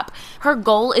Holistic Shop. Her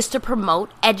goal is to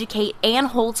promote, educate, and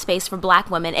hold space for black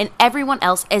women and everyone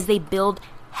else as they build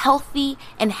healthy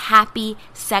and happy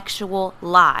sexual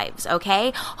lives,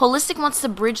 okay? Holistic wants to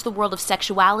bridge the world of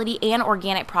sexuality and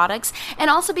organic products and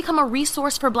also become a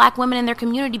resource for black women in their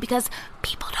community because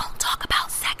people don't talk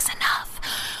about sex enough.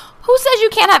 Who says you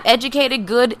can't have educated,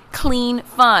 good, clean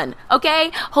fun,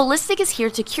 okay? Holistic is here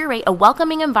to curate a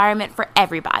welcoming environment for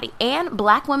everybody and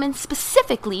black women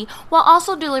specifically, while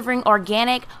also delivering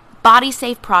organic,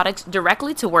 body-safe products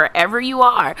directly to wherever you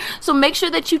are. So make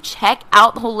sure that you check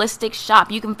out Holistic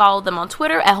Shop. You can follow them on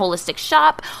Twitter at Holistic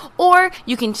Shop, or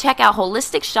you can check out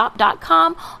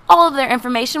holisticshop.com. All of their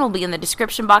information will be in the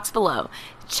description box below.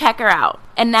 Check her out.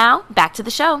 And now, back to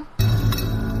the show.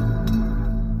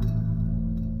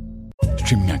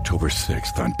 Streaming October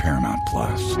 6th on Paramount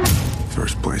Plus.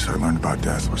 First place I learned about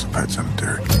death was a pet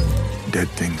cemetery. Dead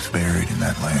things buried in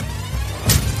that land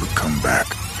would come back.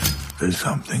 There's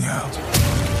something else.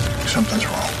 Something's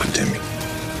wrong with Timmy.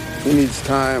 He needs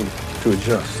time to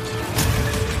adjust.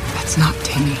 That's not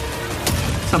Timmy.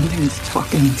 Something's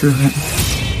talking through him.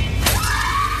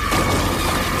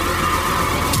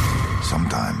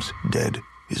 Sometimes dead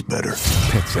is better.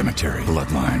 Pet Cemetery,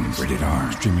 Bloodlines, rated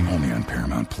R. Streaming only on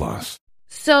Paramount Plus.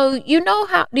 So, do you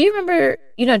remember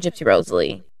Gypsy Rose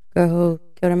Lee? Girl who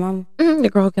killed her mom? Mm-hmm, the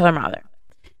girl who killed her mother.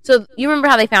 So, you remember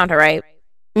how they found her, right?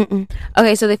 Mm-mm.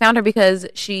 Okay, so they found her because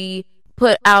she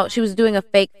was doing a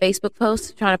fake Facebook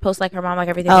post, trying to post like her mom, like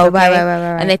everything. Oh, okay,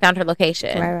 right. And they found her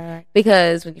location. Right.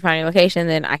 Because when you find your location,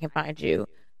 then I can find you.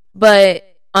 But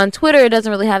on Twitter, it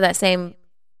doesn't really have that same,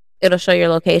 it'll show your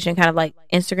location, kind of like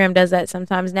Instagram does that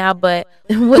sometimes now. But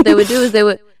what they would do is they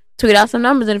would tweet out some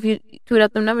numbers, and if you tweet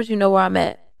out them numbers, you know where I'm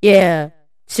at. Yeah,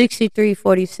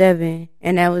 6347,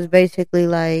 and that was basically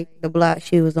like the block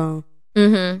she was on.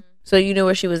 Mm-hmm. So you knew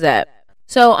where she was at.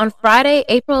 So on Friday,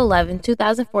 April 11,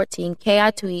 2014,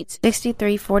 K.I. tweets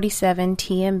 6347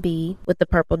 TMB with the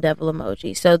purple devil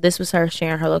emoji. So this was her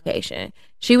sharing her location.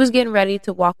 She was getting ready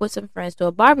to walk with some friends to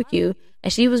a barbecue,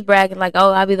 and she was bragging like,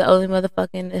 oh, I'll be the only motherfucker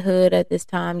in the hood at this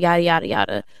time, yada, yada,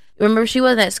 yada. Remember, she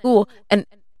wasn't at school, and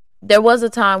there was a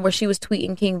time where she was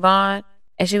tweeting King Von,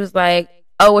 and she was like,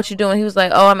 oh, what you doing? He was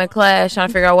like, oh, I'm in class trying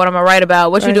to figure out what I'm going to write about.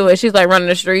 What you doing? She's like running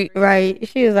the street. Right.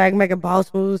 She was like making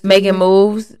boss moves. Making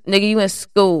moves. Nigga, you in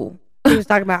school. He was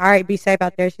talking about, all right, be safe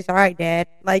out there. She's all right, Dad.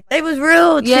 Like, they was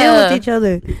real chill with each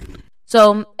other.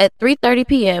 So at 3:30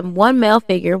 p.m., one male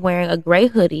figure wearing a gray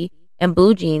hoodie and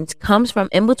blue jeans comes from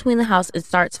in between the house and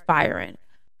starts firing.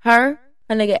 Her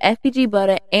nigga FPG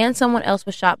Butter, and someone else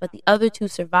was shot, but the other two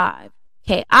survived.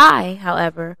 K.I.,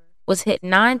 however, was hit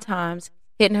 9 times,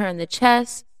 hitting her in the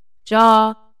chest,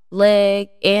 jaw, leg,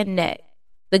 and neck.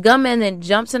 The gunman then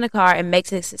jumps in the car and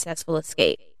makes a successful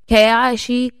escape. K.I.,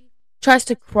 she tries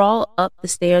to crawl up the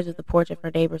stairs of the porch of her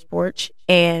neighbor's porch,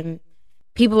 and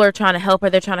people are trying to help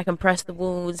her. They're trying to compress the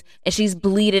wounds, and she's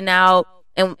bleeding out,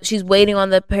 and she's waiting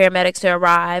on the paramedics to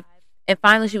arrive. And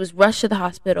finally, she was rushed to the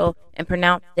hospital and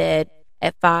pronounced dead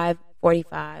at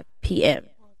 5:45 p.m.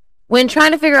 When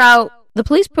trying to figure out, the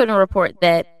police put in a report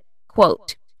that,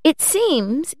 quote, it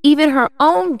seems even her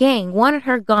own gang wanted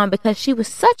her gone because she was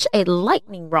such a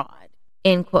lightning rod.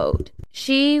 end quote.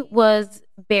 She was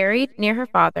buried near her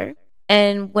father,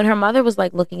 and when her mother was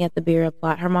like looking at the burial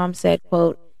plot, her mom said,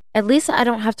 quote, "At least I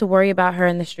don't have to worry about her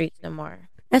in the streets no more."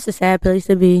 That's a sad place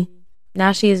to be.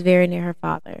 Now she is very near her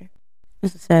father.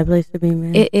 That's a sad place to be,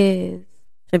 man. It is.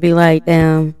 To be like,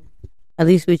 damn, at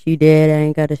least with you dead, I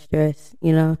ain't got to stress,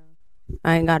 you know?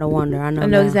 I ain't got to wonder. I know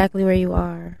now. Exactly where you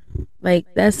are.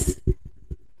 Like, that's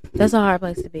a hard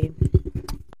place to be.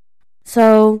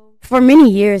 So, for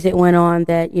many years, it went on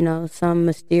that, you know, some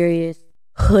mysterious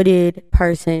hooded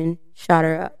person shot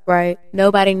her up, right?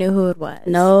 Nobody knew who it was.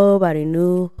 Nobody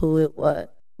knew who it was.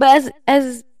 But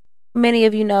as many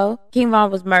of you know, King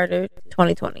Von was murdered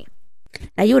 2020.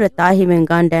 Now, you would have thought he been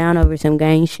gunned down over some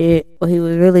gang shit, but he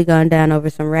was really gunned down over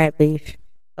some rat beef.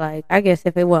 Like, I guess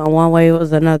if it wasn't one way, it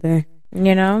was another.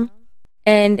 You know?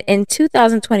 And in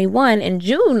 2021, in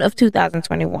June of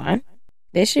 2021,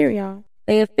 this year, y'all,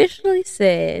 they officially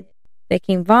said that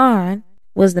King Von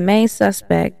was the main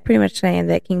suspect, pretty much saying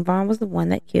that King Von was the one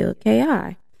that killed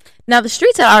K.I. Now, the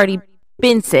streets had already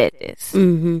been said this.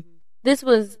 Mm-hmm. This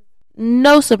was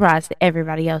no surprise to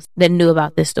everybody else that knew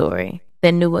about this story,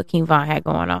 that knew what King Von had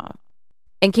going on.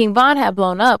 And King Von had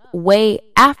blown up way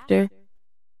after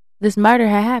this murder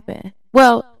had happened.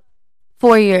 Well,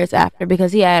 4 years after,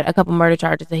 because he had a couple murder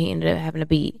charges that he ended up having to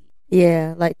beat.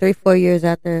 Yeah, like 3-4 years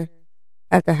after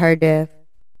her death,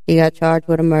 he got charged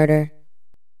with a murder.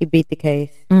 He beat the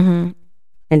case. Mm-hmm.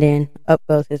 And then up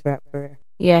goes his rap career.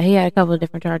 Yeah, he had a couple of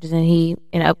different charges, and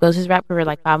up goes his rap career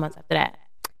like 5 months after that.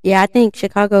 Yeah, I think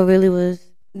Chicago really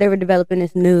they were developing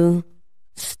this new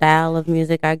style of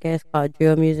music, I guess, called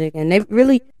drill music. And they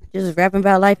really just rapping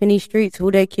about life in these streets,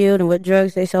 who they killed and what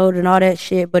drugs they sold and all that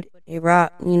shit. But they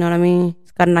rock, you know what I mean?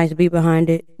 It's got a nice beat behind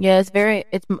it. Yeah, it's very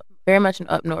much an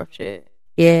up north shit.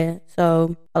 Yeah,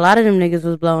 so a lot of them niggas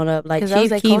was blowing up. Like Chief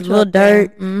Keef, Lil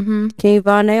Durk, mm-hmm. King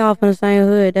Von, they all from the same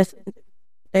hood.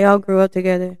 They all grew up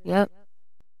together. Yep.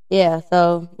 Yeah,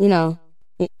 so, you know,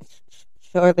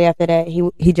 shortly after that,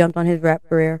 he jumped on his rap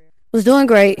career. Was doing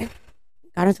great.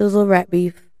 Got into his little rap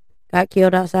beef. Got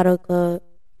killed outside of a club.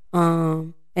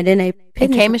 And then they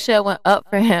picked K Michelle went up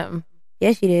for him.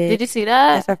 Yeah, she did. Did you see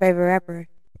that? That's her favorite rapper.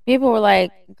 People were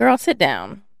like, "Girl, sit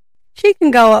down." She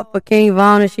can go up for King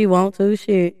Von if she want to.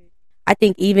 Shit. I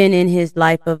think even in his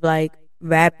life of like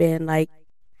rapping, like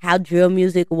how drill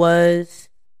music was,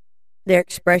 their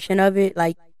expression of it,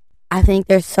 like I think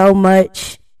there's so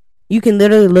much. You can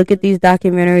literally look at these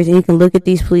documentaries and you can look at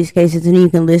these police cases and you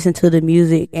can listen to the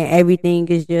music and everything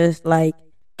is just like,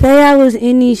 K.I. was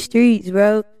in these streets,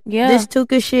 bro. Yeah. This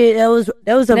Tuka shit, that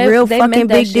was a real fucking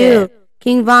big deal.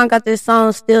 King Von got this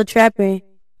song Still Trapping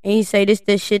and he say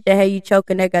this shit that had you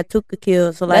choking that got Tuka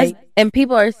killed. So like, and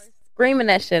people are screaming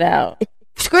that shit out.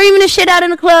 Screaming the shit out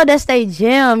in the club, that's they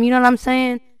jam, you know what I'm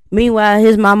saying? Meanwhile,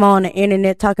 his mama on the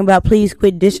internet talking about please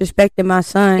quit disrespecting my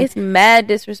son. It's mad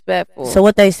disrespectful. So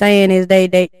what they saying is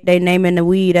they naming the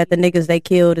weed at the niggas they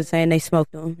killed and saying they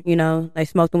smoked them. You know, they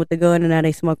smoked them with the gun and now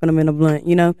they smoking them in a blunt.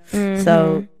 You know,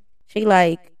 So she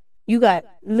like, you got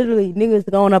literally niggas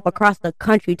going up across the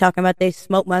country talking about they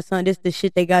smoked my son. This the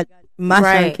shit they got my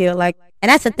son killed. Like, and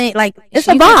that's the thing. Like, it's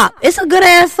a bop. It's a good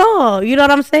ass song. You know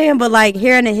what I'm saying? But like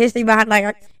hearing the history behind,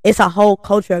 like, it's a whole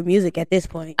culture of music at this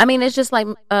point. I mean, it's just like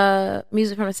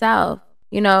music from the South,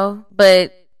 you know.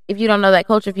 But if you don't know that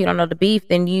culture, if you don't know the beef,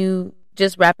 then you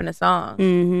just rapping a song.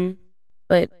 Mm-hmm.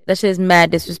 But that shit is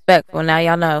mad disrespectful. Now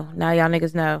y'all know. Now y'all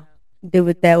niggas know. Do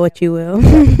with that what you will.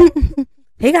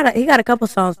 He got a couple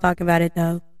songs talking about it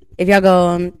though. If y'all go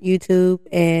on YouTube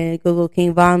and Google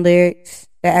King Von lyrics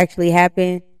that actually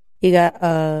happened, he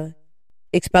got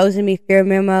Exposing Me Fear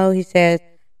Memo. He says,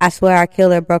 I swear I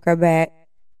killed her, broke her back.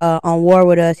 On War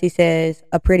With Us, he says,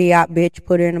 a pretty out bitch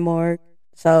put her in the morgue.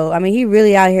 So, I mean, he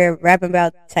really out here rapping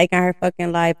about taking her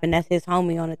fucking life, and that's his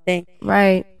homie on the thing.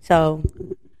 Right. So,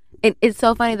 it's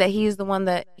so funny that he's the one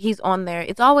that he's on there.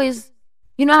 It's always,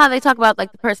 you know how they talk about,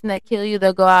 like, the person that kill you,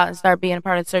 they'll go out and start being a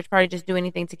part of the search party, just do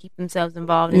anything to keep themselves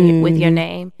involved with your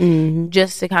name,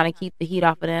 just to kind of keep the heat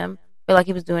off of them. I feel like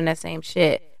he was doing that same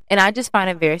shit. And I just find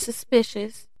it very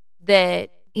suspicious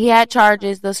that he had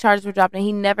charges. Those charges were dropped, and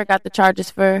he never got the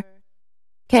charges for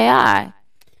K.I.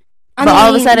 But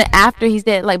all of a sudden, after he's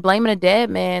dead, like, blaming a dead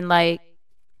man, like,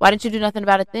 why didn't you do nothing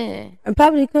about it then? I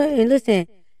probably couldn't. Listen,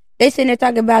 they sitting there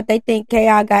talking about they think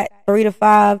K.I. got 3 to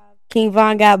 5, King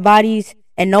Von got bodies,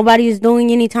 and nobody is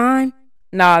doing any time?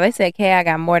 No, they said K.I.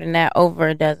 got more than that, over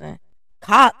a dozen.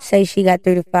 Cops say she got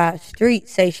 3 to 5.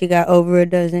 Streets say she got over a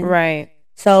dozen. Right.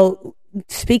 So,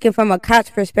 speaking from a cop's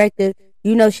perspective,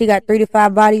 you know she got 3 to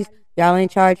 5 bodies. Y'all ain't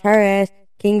charge her ass.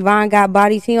 King Von got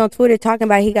bodies. He on Twitter talking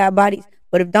about he got bodies.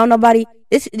 But if don't nobody,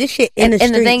 this shit in the streets.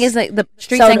 And the thing is, like, the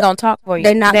streets ain't gonna talk for you.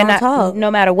 They're not gonna talk. No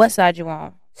matter what side you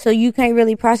on. So you can't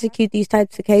really prosecute these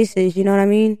types of cases. You know what I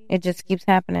mean? It just keeps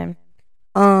happening.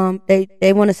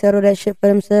 They want to settle that shit for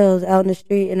themselves out in the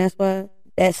street, and that's why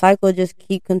that cycle just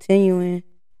keep continuing.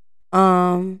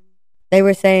 They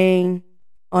were saying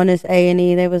on this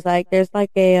A&E, they was like, there's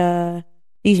like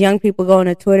these young people going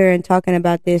to Twitter and talking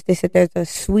about this. They said there's a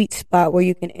sweet spot where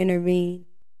you can intervene.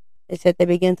 They said they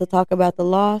begin to talk about the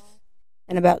loss,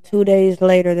 and about 2 days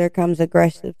later, there comes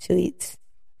aggressive tweets.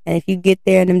 And if you get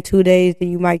there in them 2 days, then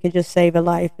you might can just save a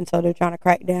life. And so they're trying to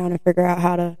crack down and figure out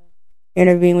how to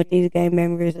intervene with these gang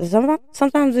members.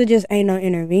 Sometimes it just ain't no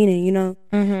intervening, you know?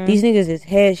 Mm-hmm. These niggas is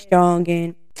headstrong,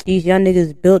 and these young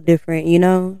niggas built different, you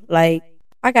know? Like,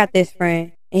 I got this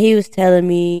friend, and he was telling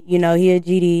me, you know, he a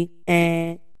GD,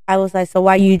 and I was like, so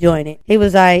why you join it? He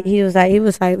was like,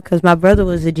 because my brother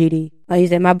was a GD. Like, he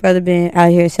said, my brother been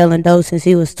out here selling dope since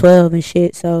he was 12 and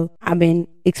shit, so I've been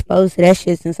exposed to that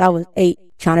shit since I was 8,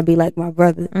 trying to be like my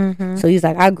brother. Mm-hmm. So he's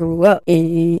like, I grew up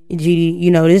in GD,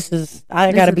 you know,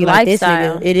 I gotta be like this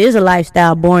nigga. It is a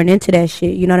lifestyle born into that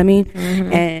shit, you know what I mean?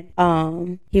 Mm-hmm.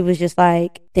 And he was just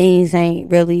like, things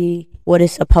ain't really what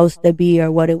it's supposed to be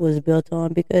or what it was built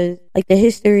on, because like the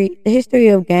history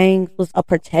of gangs was a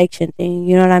protection thing,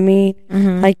 you know what I mean?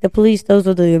 Mm-hmm. Like the police, those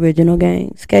are the original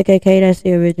gangs. KKK, that's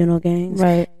the original gangs,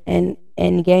 right?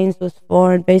 And gangs was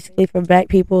formed basically for black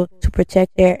people to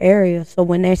protect their area. So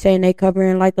when they're saying they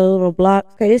covering like the little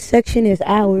blocks, okay, this section is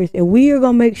ours, and we are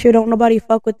gonna make sure don't nobody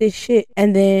fuck with this shit.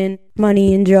 And then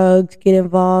money and drugs get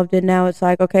involved, and now it's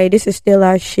like, okay, this is still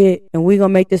our shit, and we gonna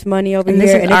make this money over and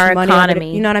here. This is our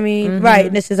economy. You know what I mean? Mm-hmm. Right.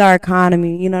 And this is our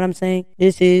economy. You know what I'm saying?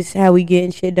 This is how we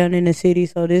getting shit done in the city.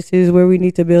 So this is where we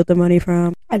need to build the money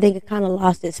from. I think it kind of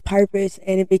lost its purpose,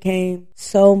 and it became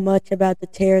so much about the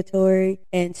territory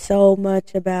and so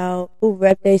much about who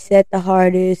rep they set the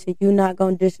hardest, and you not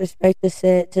gonna disrespect the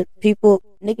set. To people,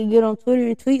 nigga get on Twitter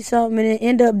and tweet something and then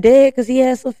end up dead because he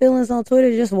has some feelings on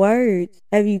Twitter, just words.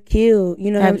 Have you killed?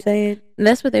 You know what I'm saying?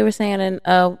 That's what they were saying in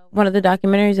one of the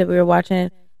documentaries that we were watching.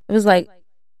 It was like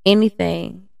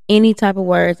anything, any type of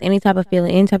words, any type of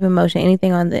feeling, any type of emotion,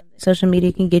 anything on the social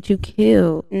media can get you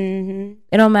killed. Mm-hmm.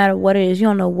 It don't matter what it is. You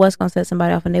don't know what's going to set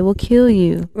somebody off, and they will kill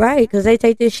you. Right, because they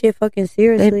take this shit fucking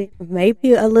seriously.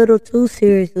 Maybe a little too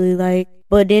seriously, like.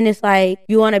 But then it's like,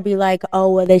 you want to be like,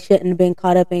 oh, well, they shouldn't have been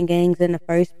caught up in gangs in the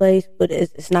first place. But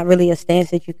it's not really a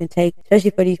stance that you can take,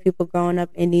 especially for these people growing up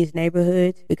in these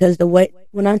neighborhoods. Because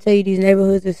when I tell you these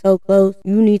neighborhoods are so close,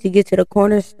 you need to get to the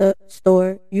corner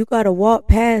store. You got to walk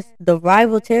past the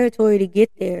rival territory to get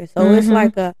there. So it's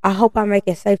like I hope I make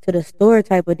it safe to the store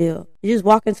type of deal. You just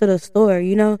walk into the store,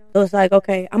 you know? So it's like,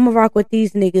 okay, I'm going to rock with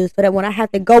these niggas so that when I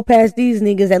have to go past these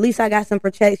niggas, at least I got some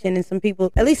protection and some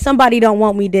people, at least somebody don't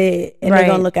want me dead and they're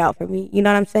going to look out for me. You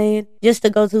know what I'm saying? Just to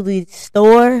go to the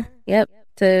store. Yep.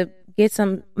 To get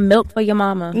some milk for your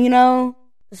mama. You know?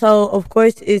 So, of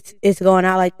course, it's going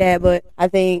out like that, but I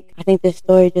think this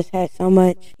story just had so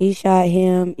much. He shot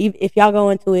him. If y'all go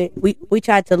into it, we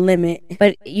tried to limit.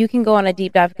 But you can go on a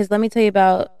deep dive, because let me tell you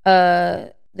about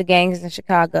the gangs in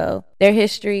Chicago. Their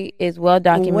history is well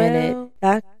documented.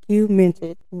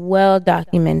 Well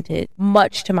documented.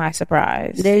 Much to my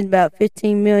surprise. There's about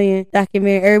 15 million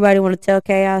documented. Everybody want to tell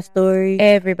Chaos story.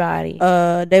 Everybody.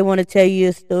 They want to tell you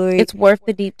a story. It's worth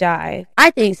the deep dive.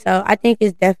 I think so. I think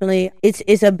it's definitely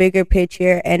it's a bigger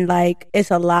picture, and like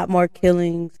it's a lot more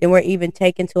killings than we're even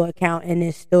taking into account in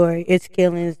this story. It's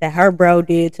killings that her bro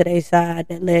did to their side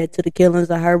that led to the killings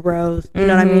of her bros. You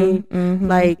know what I mean? Mm-hmm.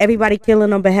 Like everybody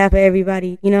killing on behalf of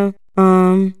everybody. You know.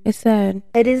 It's sad.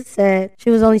 It is sad.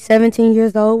 She was only 17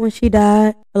 years old when she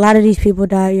died. A lot of these people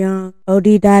died young.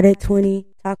 OD died at 20.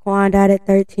 Taquan died at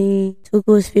 13. Tuka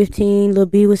was 15. Lil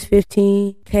B was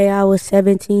 15. K.I. was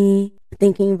 17. I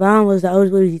think King Von was the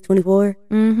oldest. What was he, 24?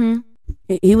 Mm-hmm.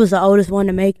 He was the oldest one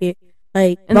to make it.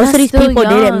 Like, and most of these people young.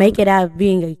 didn't make it out of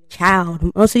being a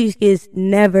child. Most of these kids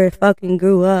never fucking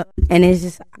grew up. And it's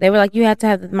just... They were like, you have to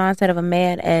have the mindset of a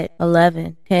man at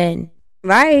 11, 10.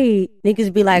 Right.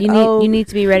 Niggas be like, you need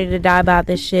to be ready to die about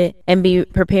this shit and be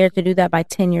prepared to do that by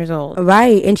 10 years old.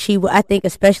 Right. And I think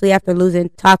especially after losing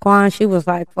Taquan, she was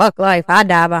like, fuck life. I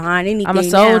die behind anything. I'm a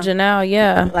soldier now,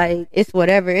 yeah. Like, it's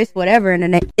whatever in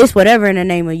the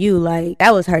name of you. Like,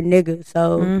 that was her nigga.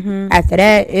 So after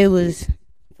that, it was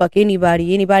fuck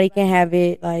anybody. Anybody can have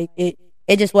it. Like, it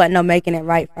just wasn't no making it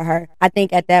right for her. I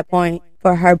think at that point,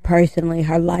 for her personally,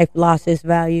 her life lost its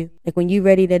value. Like, when you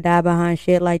ready to die behind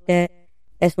shit like that,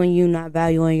 that's when you not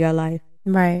valuing your life.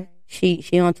 Right. She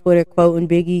on Twitter quoting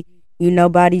Biggie, you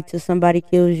nobody till somebody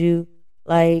kills you.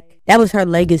 Like, that was her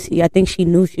legacy. I think she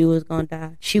knew she was gonna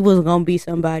die. She was gonna be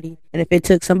somebody. And if it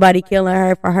took somebody killing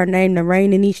her for her name to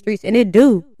reign in these streets, and it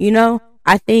do, you know,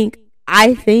 I think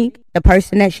the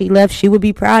person that she left, she would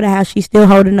be proud of how she's still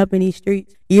holding up in these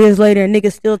streets. Years later,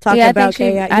 niggas still talking about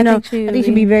K.I. I think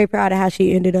she'd be very proud of how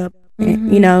she ended up.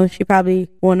 And, you know, she probably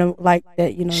wouldn't like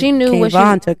that, you know, she knew King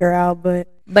Von took her out, but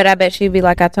I bet she'd be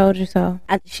like, I told you so.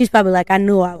 She's probably like, I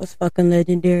knew I was fucking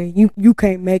legendary. You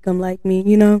can't make them like me,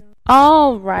 you know?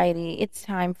 Alrighty, it's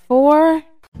time for...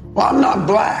 Well, I'm not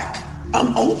black.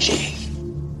 I'm OG.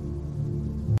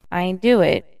 I ain't do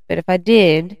it, but if I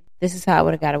did, this is how I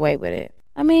would have got away with it.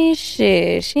 I mean,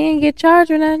 shit, she ain't get charged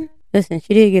or nothing. Listen,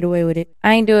 she did get away with it.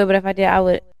 I ain't do it, but if I did, I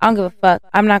would. I don't give a fuck.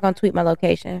 I'm not gonna tweet my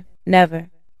location. Never.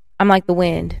 I'm like the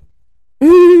wind.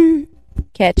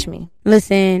 Catch me.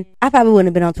 Listen, I probably wouldn't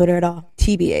have been on Twitter at all.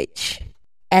 TBH.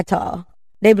 At all.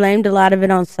 They blamed a lot of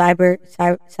it on cyber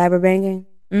banging.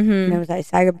 And it was like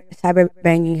cyber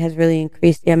banging has really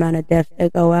increased the amount of deaths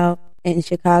that go out in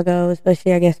Chicago,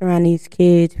 especially I guess around these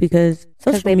kids, because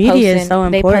social media is so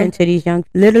important to these young.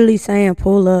 Literally saying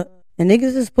pull up, and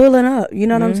niggas is pulling up. You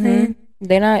know what I'm saying?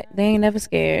 They ain't never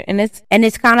scared, and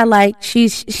it's kind of like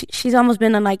she's almost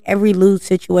been in like every lose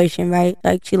situation, right?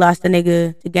 Like she lost the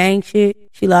nigga to gang shit.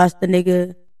 She lost the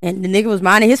nigga, and the nigga was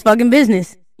minding his fucking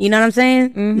business. You know what I'm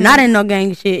saying? Not in no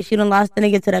gang shit. She done lost the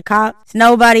nigga to the cops. There's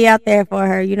nobody out there for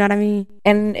her. You know what I mean?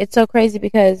 And it's so crazy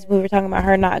because we were talking about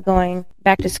her not going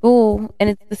back to school, and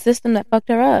it's the system that fucked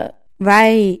her up.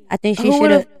 Right. I think she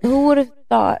should have. Who would have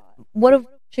thought? What if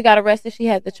she got arrested, she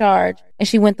had the charge, and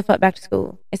she went the fuck back to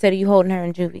school instead of you holding her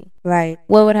in juvie? Right.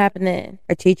 What would happen then?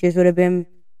 Her teachers would have been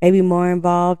maybe more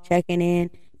involved, checking in.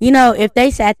 You know, if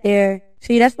they sat there,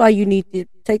 see, that's why you need to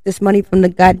take this money from the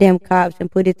goddamn cops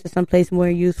and put it to someplace more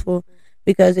useful.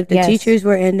 Because if the teachers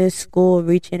were in this school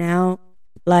reaching out,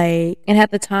 like, and had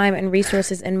the time and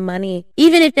resources and money,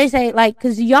 even if they say, like,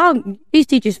 because these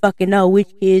teachers fucking know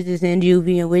which kids is in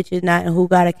juvie and which is not, and who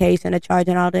got a case and a charge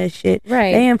and all that shit.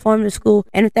 Right. They inform the school.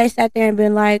 And if they sat there and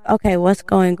been like, okay, what's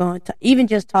going on? Even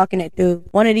just talking it through.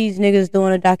 One of these niggas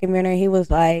doing a documentary, he was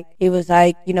like,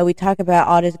 you know, we talk about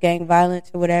all this gang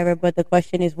violence or whatever, but the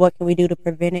question is, what can we do to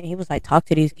prevent it? He was like, talk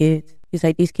to these kids. He's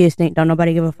like, these kids don't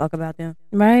nobody give a fuck about them.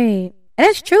 Right. And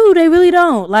that's true. They really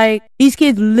don't. Like, these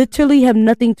kids literally have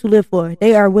nothing to live for.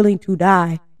 They are willing to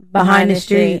die behind the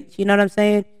streets. You know what I'm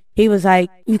saying? He was like,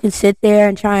 you can sit there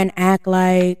and try and act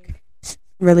like,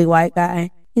 really white guy.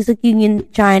 He's like, you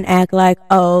can try and act like,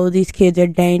 oh, these kids are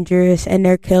dangerous and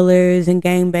they're killers and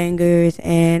gangbangers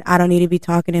and I don't need to be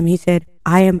talking to them. He said,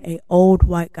 I am an old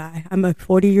white guy. I'm a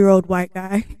 40-year-old white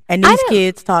guy. And these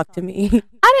kids talk to me.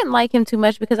 I didn't like him too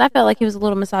much because I felt like he was a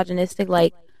little misogynistic.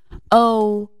 Like,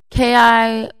 oh,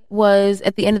 K.I. was,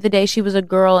 at the end of the day, she was a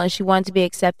girl and she wanted to be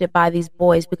accepted by these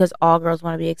boys because all girls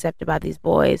want to be accepted by these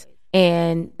boys.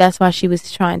 And that's why she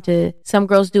was trying to, some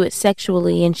girls do it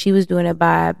sexually and she was doing it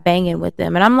by banging with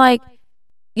them. And I'm like,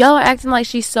 y'all are acting like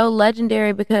she's so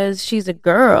legendary because she's a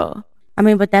girl. I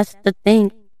mean, but that's the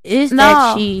thing,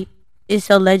 that she is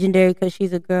so legendary because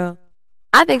she's a girl.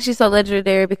 I think she's so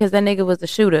legendary because that nigga was a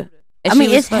shooter. I mean,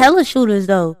 it's hella shooters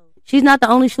though. She's not the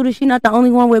only shooter. She's not the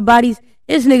only one with bodies.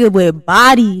 This nigga with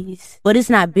bodies, but it's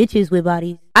not bitches with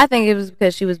bodies. I think it was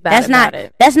because she was bad about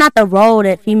it. That's not the role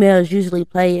that females usually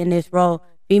play in this role.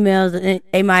 Females,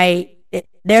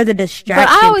 they're the distraction.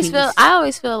 But I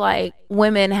always feel like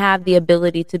women have the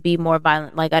ability to be more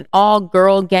violent. Like an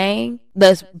all-girl gang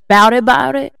that's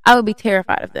about it, I would be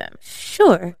terrified of them.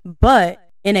 Sure, but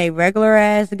in a regular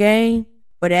ass gang,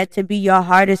 for that to be your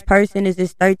hardest person is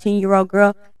this 13-year-old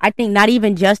girl. I think not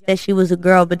even just that she was a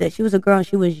girl, but that she was a girl and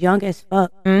she was young as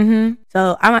fuck.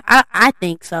 So I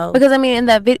think so. Because I mean, in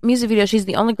that music video, she's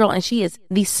the only girl and she is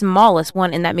the smallest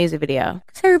one in that music video.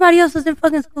 Because everybody else was in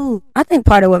fucking school. I think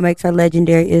part of what makes her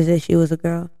legendary is that she was a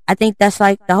girl. I think that's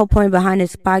like the whole point behind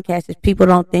this podcast is people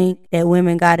don't think that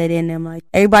women got it in them. Like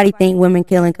everybody think women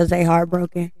killing because they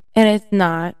heartbroken. And it's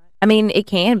not. I mean, it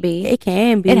can be. It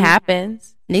can be. It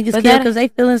happens. Niggas kill because they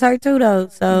feelings hurt too, though.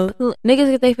 So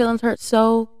niggas get their feelings hurt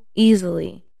so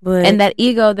easily. And that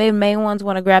ego, they main ones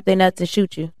want to grab their nuts and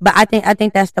shoot you. But I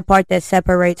think that's the part that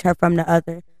separates her from the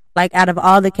other. Like out of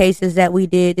all the cases that we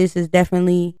did, this is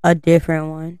definitely a different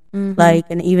one. Like,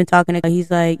 and even talking to,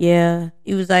 he's like, yeah,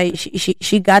 he was like,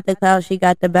 she got the clout, she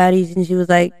got the baddies, and she was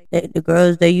like, the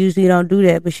girls, they usually don't do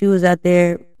that, but she was out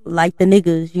there like the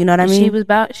niggas. You know what I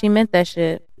mean? She meant that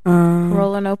shit.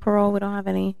 Parole or no parole, we don't have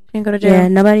any. She didn't go to jail. Yeah,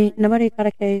 nobody got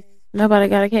a case. Nobody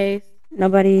got a case.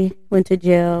 Nobody went to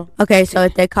jail. Okay, so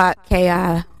if they caught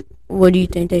K.I., What do you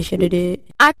think they should have did?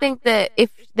 I think that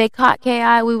if they caught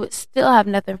K.I., we would still have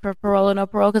nothing for parole or no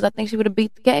parole because I think she would have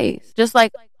beat the case. Just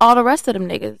like all the rest of them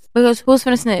niggas. Because who's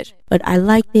finna snitch? But I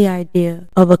like the idea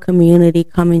of a community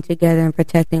coming together and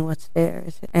protecting what's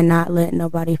theirs and not letting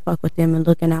nobody fuck with them and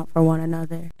looking out for one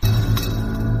another.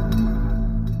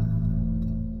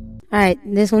 Alright,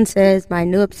 this one says, my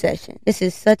new obsession. This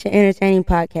is such an entertaining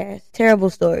podcast. Terrible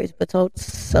stories, but told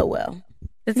so well.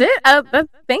 That's it?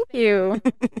 Thank you.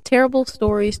 Terrible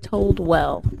stories told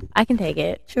well. I can take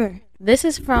it. Sure. This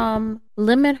is from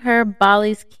Lemon Herb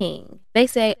Bali's King. They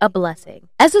say, a blessing.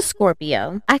 As a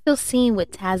Scorpio, I feel seen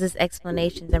with Taz's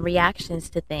explanations and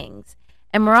reactions to things.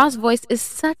 And Marat's voice is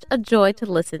such a joy to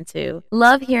listen to.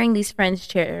 Love hearing these friends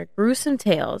share gruesome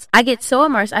tales. I get so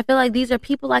immersed, I feel like these are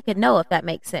people I could know, if that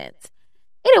makes sense.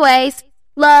 Anyways,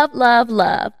 love, love,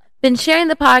 love. Been sharing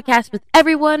the podcast with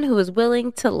everyone who is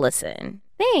willing to listen.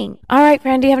 Thanks. All right,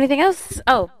 friend, do you have anything else?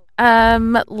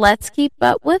 Let's keep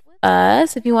up with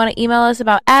us. If you want to email us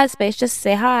about ad space, just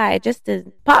say hi, just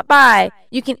to pop by.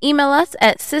 You can email us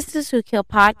at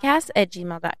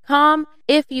sisterswhokillpodcast@gmail.com.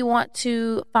 If you want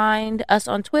to find us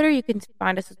on Twitter, you can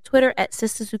find us on Twitter at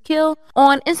Sisters Who Kill,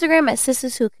 on Instagram at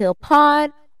Sisters Who Kill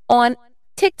Pod, on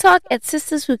TikTok at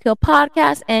Sisters Who Kill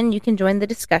Podcast, and you can join the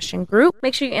discussion group.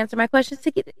 Make sure you answer my questions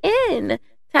to get in.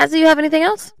 Taz, do you have anything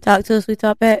else? Talk to us, we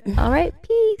talk back. All right,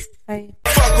 peace. Bye.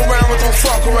 Fuck around, but don't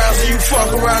fuck around, so you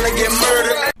fuck around and get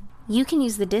murdered. You can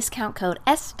use the discount code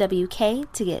SWK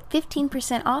to get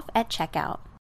 15% off at checkout.